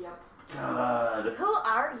wispy? Yep. Who God.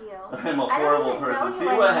 are you? I'm a I don't horrible even person. know you See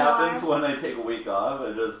what anymore. happens when I take a week off?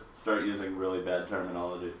 I just start using really bad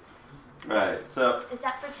terminology. Right, so Is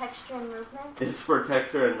that for texture and movement? it's for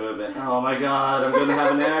texture and movement. Oh my god, I'm going to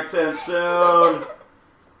have an accent soon.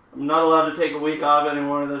 I'm not allowed to take a week off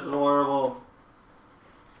anymore. This is horrible.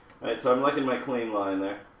 Right, so I'm liking my clean line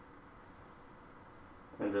there.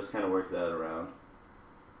 And just kind of work that around.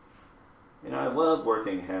 You know, I love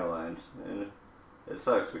working hairlines. And it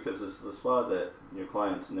sucks because it's the spot that your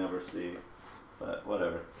clients never see. But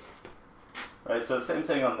whatever. Right, so same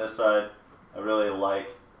thing on this side. I really like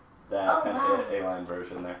that kind of A-line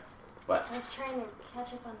version there. What? I was trying to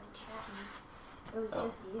catch up on the chat and it was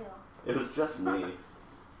just you. It was just me.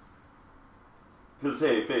 Because,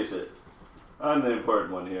 hey, face it. I'm the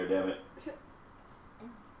important one here, damn it.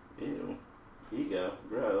 Ew. Ego.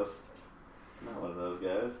 Gross. Not one of those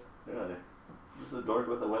guys. Really. Just a dork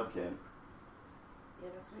with a webcam.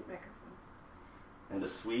 And a sweet microphone. And a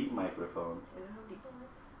sweet microphone. And a Home Depot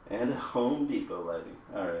light. And a Home Depot lighting.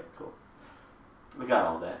 Alright, cool. I got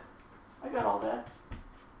all that.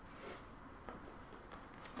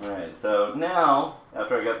 Alright, so now,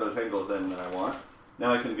 after I got those angles in that I want,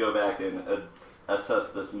 now I can go back and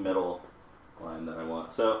assess this middle line that I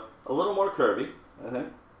want. So, a little more curvy, I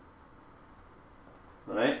think.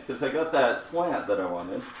 Right? Because I got that slant that I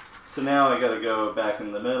wanted. So now I got to go back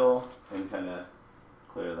in the middle and kind of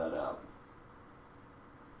clear that out.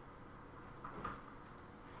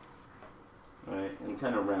 Right? And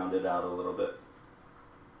kind of round it out a little bit.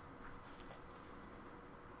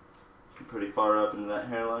 Pretty far up into that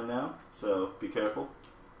hairline now, so be careful.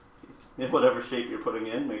 In whatever shape you're putting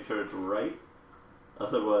in, make sure it's right.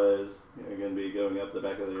 Otherwise, you're going to be going up the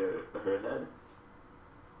back of her head.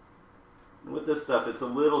 And with this stuff, it's a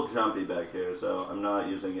little jumpy back here, so I'm not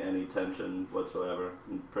using any tension whatsoever.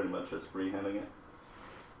 I'm pretty much just freehanding it.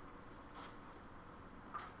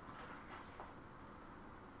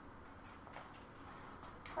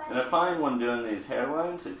 And I find when doing these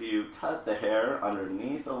hairlines, if you cut the hair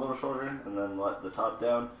underneath a little shorter and then let the top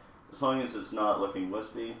down, as long as it's not looking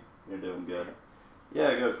wispy, you're doing good.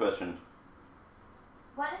 Yeah, good question.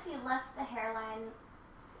 What if you left the hairline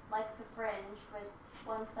like the fringe with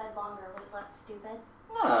one side longer, would it look stupid?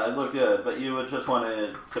 No, it'd look good, but you would just want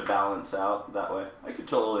it to balance out that way. I could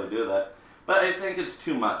totally do that. But I think it's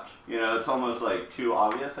too much. You know, it's almost like too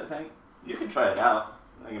obvious, I think. You can try it out.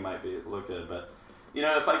 I think it might look good, but you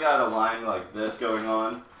know, if I got a line like this going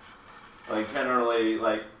on, like generally,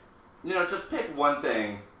 like, you know, just pick one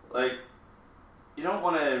thing. Like, you don't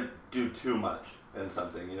want to do too much in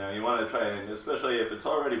something, you know. You want to try and, especially if it's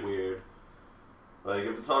already weird, like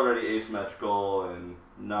if it's already asymmetrical and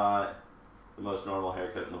not the most normal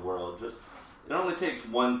haircut in the world, just, it only takes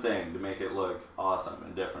one thing to make it look awesome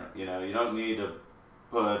and different, you know. You don't need to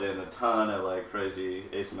put in a ton of like crazy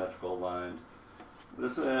asymmetrical lines.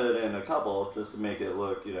 Just in a couple just to make it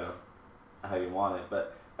look, you know, how you want it.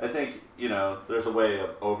 But I think, you know, there's a way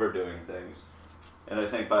of overdoing things. And I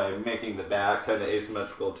think by making the back kind of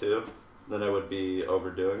asymmetrical too, then I would be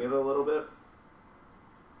overdoing it a little bit.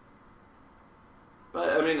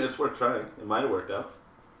 But, I mean, it's worth trying. It might have worked out.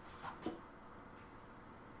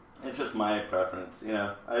 It's just my preference, you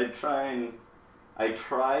know. I try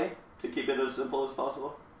to keep it as simple as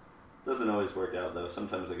possible. Doesn't always work out, though.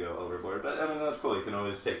 Sometimes I go overboard. But, I mean, that's cool. You can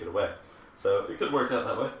always take it away. So, it could work out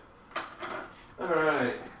that way.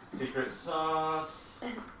 Alright. Secret sauce. Are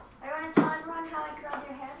you want to tell everyone how I curled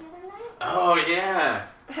your hair the other night? Oh, yeah.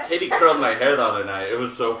 Katie curled my hair the other night. It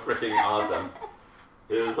was so freaking awesome.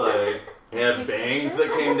 It was like, it had bangs that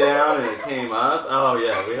came down and it came up. Oh,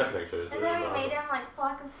 yeah. We have pictures. And then we made him like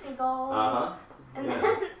flock of seagulls. Uh-huh. And Yeah.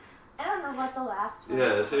 then, I don't know what the last one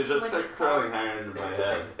Yeah, she just would kept be curling called. hair into my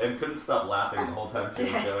head and couldn't stop laughing the whole time she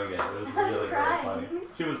was doing it. It was I was really, really crying. funny.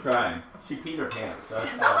 She was crying. She peed her pants. That's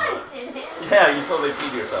No, how I much. didn't. Yeah, you totally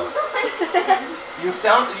peed yourself. You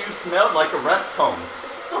smelled like a rest home.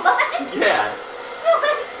 What? Yeah. No,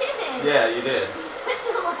 I didn't. Yeah, you did. You're such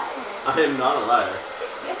a liar. I am not a liar.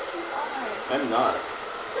 Yes, you are. I'm not.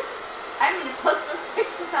 I'm going to post those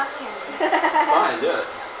pictures on the internet. Fine, do it.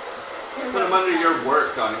 Put them under your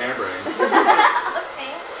work on Hairbrain.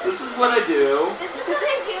 Okay. This is what I do. This is what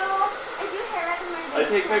I do. I do hair recommendations. I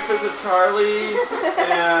take pictures of Charlie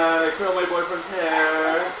and I curl my boyfriend's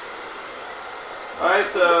hair.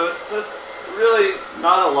 Alright, so that's really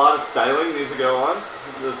not a lot of styling needs to go on.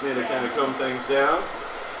 You just need to kind of comb things down,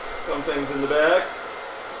 comb things in the back.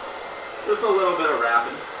 Just a little bit of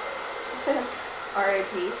wrapping.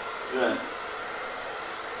 R.I.P. Yeah.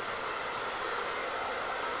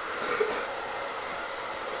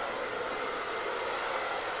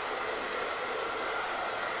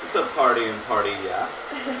 It's a party, yeah.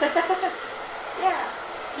 Yeah.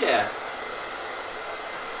 Yeah.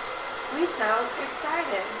 We so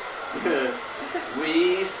excited.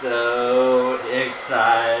 We so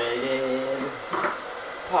excited.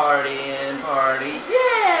 Party,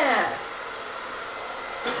 yeah!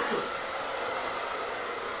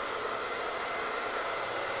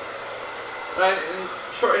 Right, and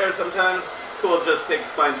short hair sometimes, cool, just take a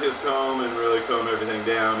fine tooth comb and really comb everything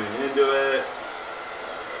down and into it.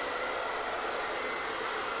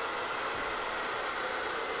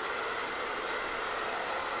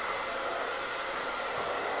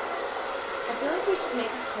 I feel like we should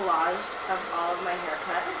make a collage of all of my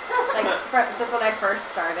haircuts. Like, since when I first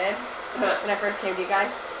started, when I first came to you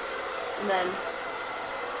guys. And then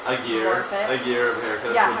A year morph it. of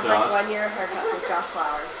haircuts yeah, with have Josh. like 1 year of haircuts with Josh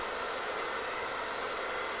Flowers.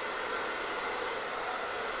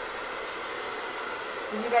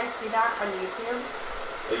 Did you guys see that on YouTube?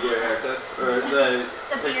 A year haircut? Or the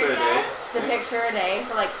The picture beard a day? day? The picture a day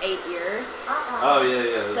for like 8 years. Oh, yeah,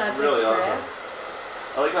 yeah. Such It's really a trip. awesome.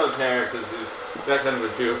 I like how his hair, because he's got kind of a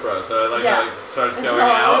Jufro, so I like Yeah. how it starts It's going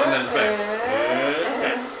all out and then it's like,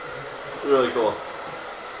 okay. really cool.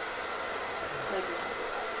 Like,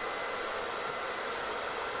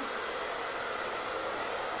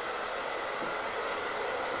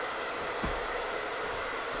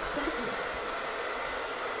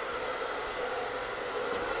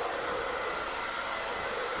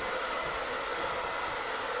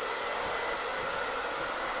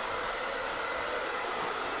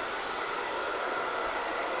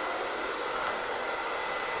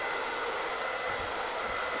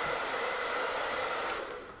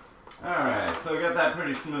 Alright, so I got that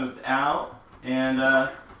pretty smoothed out, and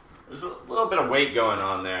there's a little bit of weight going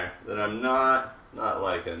on there that I'm not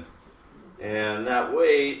liking. And that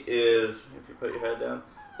weight is, if you put your head down,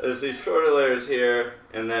 there's these shorter layers here,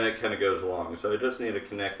 and then it kind of goes along. So I just need to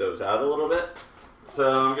connect those out a little bit. So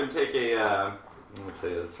I'm going to take a, let's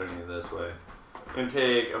see, let's turn you this way. I'm going to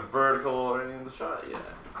take a vertical right in the shot, yeah.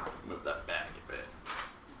 Move that back a bit.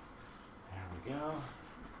 There we go.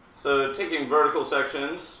 So taking vertical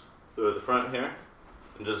sections through the front here,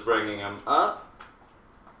 and just bringing them up,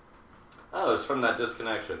 Oh, it's from that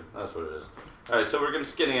disconnection. That's what it is. Alright, so we're going to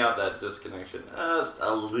skinny out that disconnection just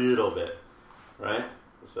a little bit, right?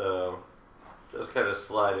 So, just kind of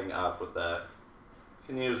sliding up with that.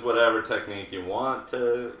 You can use whatever technique you want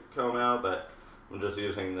to comb out, but I'm just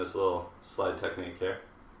using this little slide technique here.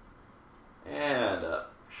 And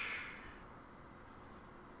up.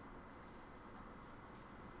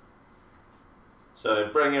 So I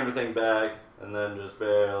bring everything back and then just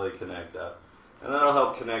barely connect up. And that'll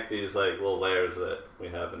help connect these like little layers that we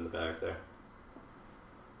have in the back there.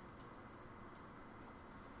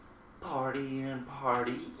 Party and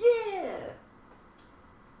party, yeah!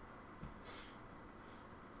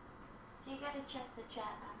 So you gotta check the chat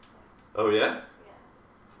after. Oh yeah?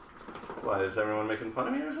 Yeah. Why, is everyone making fun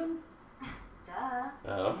of me or something? Duh.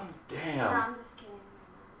 Oh, damn. No, I'm just kidding.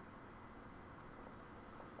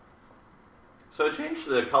 So I changed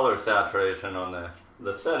the color saturation on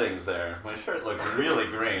the settings there. My shirt looks really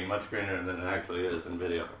green, much greener than it actually is in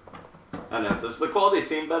video. I know, does the quality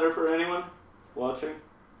seem better for anyone watching?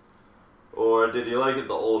 Or did you like it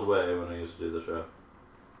the old way when I used to do the show?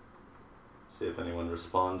 See if anyone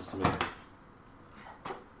responds to me.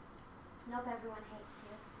 Nope, everyone hates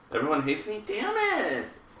you. Everyone hates me? Damn it!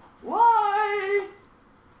 Why?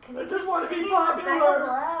 Because I you just keep want to be singing Rebecca popular.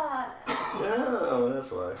 Black. Oh, that's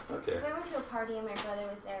why. Okay. So we went to a party and my brother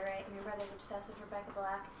was there, right? And my brother's obsessed with Rebecca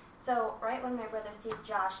Black. So right when my brother sees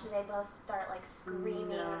Josh, they both start like screaming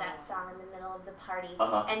that song in the middle of the party,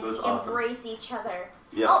 and it was awesome. Embrace each other.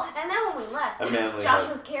 Yeah. Oh, and then when we left, Josh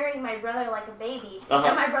was carrying my brother like a baby,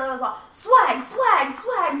 and my brother was all swag, swag,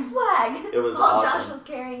 swag, swag. It was while awesome. Josh was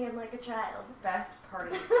carrying him like a child. Best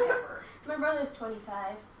party ever. My brother's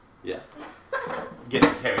 25. Yeah.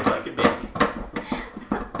 Getting carried like a baby.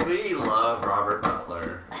 We love Robert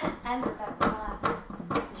Butler. And Rebecca Black.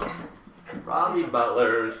 Robbie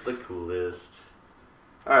Butler's the coolest.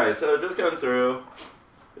 Alright, so just going through.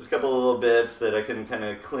 There's a couple of little bits that I can kind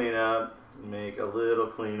of clean up, make a little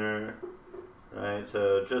cleaner. Right,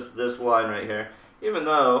 so just this line right here. Even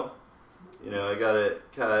though, you know, I got it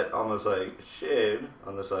cut almost like shaved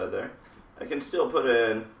on the side there, I can still put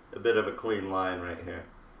in a bit of a clean line right here.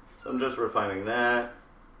 So I'm just refining that.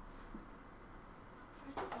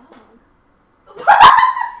 Where's the dog?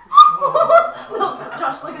 Oh,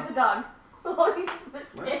 Josh, look at the dog. Oh, he's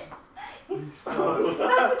mistake. He's stuck Oh, between the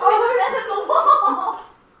bed and the wall.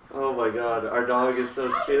 oh my god, our dog is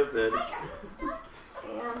so stupid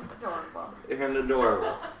And adorable. and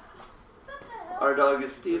adorable. Our dog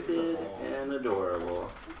is stupid and adorable.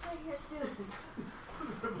 It's right here, Stoops.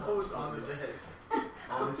 Most on the bed.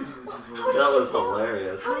 All I see is his That was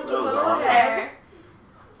hilarious. How That did you was go awesome. there?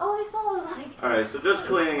 All I saw was like, Alright, so just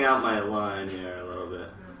cleaning out my line here a little bit.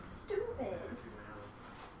 stupid.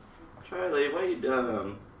 Charlie, why you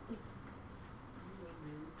dumb?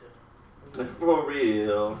 For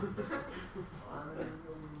real.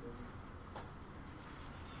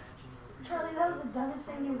 Charlie, that was the dumbest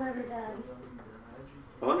thing you've ever done.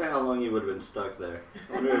 I wonder how long you would have been stuck there.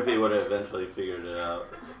 I wonder if he would have eventually figured it out.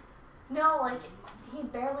 No, like, he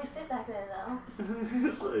barely fit back there, though.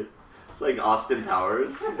 It's like Austin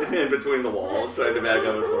Powers in between the walls trying to back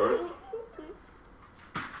up and forth.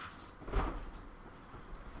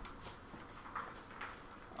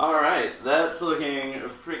 Alright, that's looking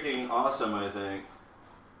freaking awesome, I think.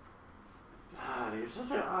 God, you're such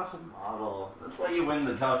an awesome model. That's why you win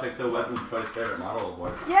the JoshXO Weapons Choice Favorite Model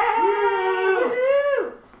Award.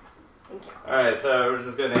 Yay! Thank you. Alright, so we're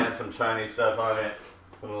just going to add some shiny stuff on it.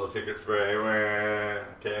 Some little secret spray.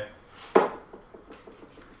 Okay.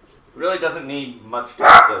 Really doesn't need much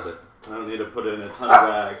stuff, does it? I don't need to put in a ton of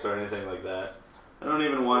wax or anything like that. I don't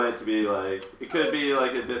even want it to be like, it could be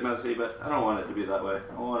like a bit messy, but I don't want it to be that way.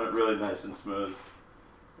 I want it really nice and smooth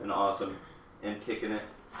and awesome and kicking it.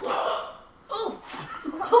 Oh!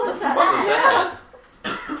 What was that?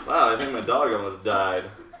 Wow, I think my dog almost died.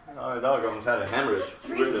 My dog almost had a hemorrhage.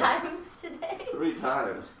 3 times today. 3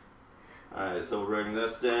 times. Alright, so we'll bring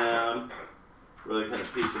this down. Really kind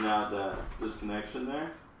of piecing out that disconnection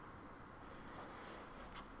there.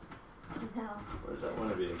 No. Where's that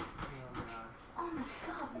one of you? Oh my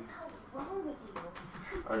god, what the hell's wrong with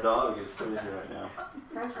you? Our dog is crazy right now.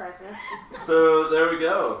 French fries, man. So there we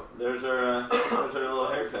go. There's our little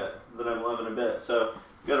haircut that I'm loving a bit. So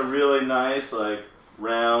got a really nice, like,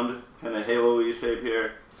 round, kind of halo-y shape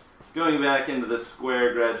here. Going back into the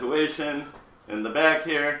square graduation in the back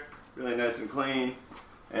here. Really nice and clean.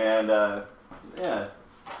 And, yeah.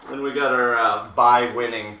 Then we got our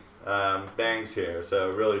by-winning bangs here. So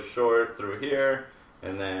really short through here.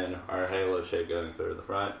 And then our halo shape going through the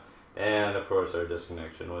front. And, of course, our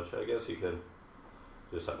disconnection, which I guess you could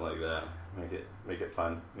do something like that. Make it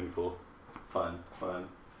fun and cool. Fun.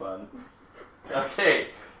 Okay,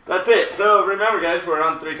 that's it. So remember, guys, we're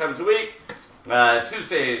on 3 times a week.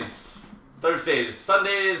 Tuesdays, Thursdays,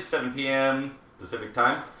 Sundays, 7 p.m. Pacific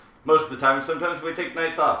time. Most of the time. Sometimes we take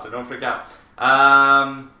nights off, so don't freak out.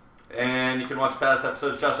 And you can watch past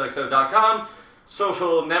episodes, JoshXO.com.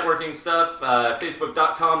 Social networking stuff,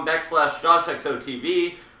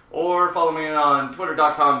 Facebook.com/JoshXOTV. Or follow me on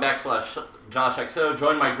Twitter.com/JoshXO.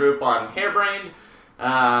 Join my group on Hairbrained.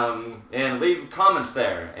 And leave comments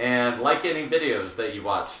there. And like any videos that you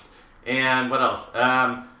watched. And what else?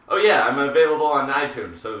 Oh yeah, I'm available on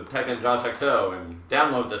iTunes. So type in JoshXO and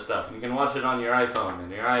download this stuff. And you can watch it on your iPhone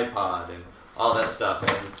and your iPod and all that stuff.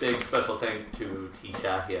 And big special thank to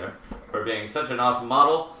Tisha here for being such an awesome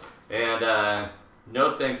model. And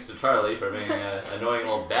no thanks to Charlie for being an annoying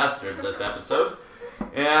old bastard this episode.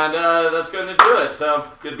 And that's going to do it. So,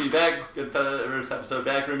 good to be back. Good first episode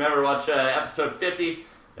back. Remember, watch episode 50.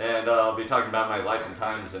 And I'll be talking about my life and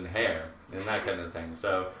times and hair. And that kind of thing.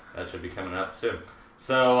 So, that should be coming up soon.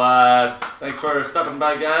 So, thanks for stopping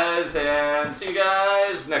by, guys. And see you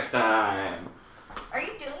guys next time. Are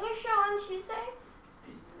you doing a show on Tuesday?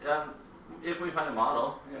 If we find a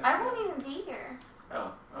model. Yeah. I won't even be here.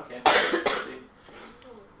 Oh, okay.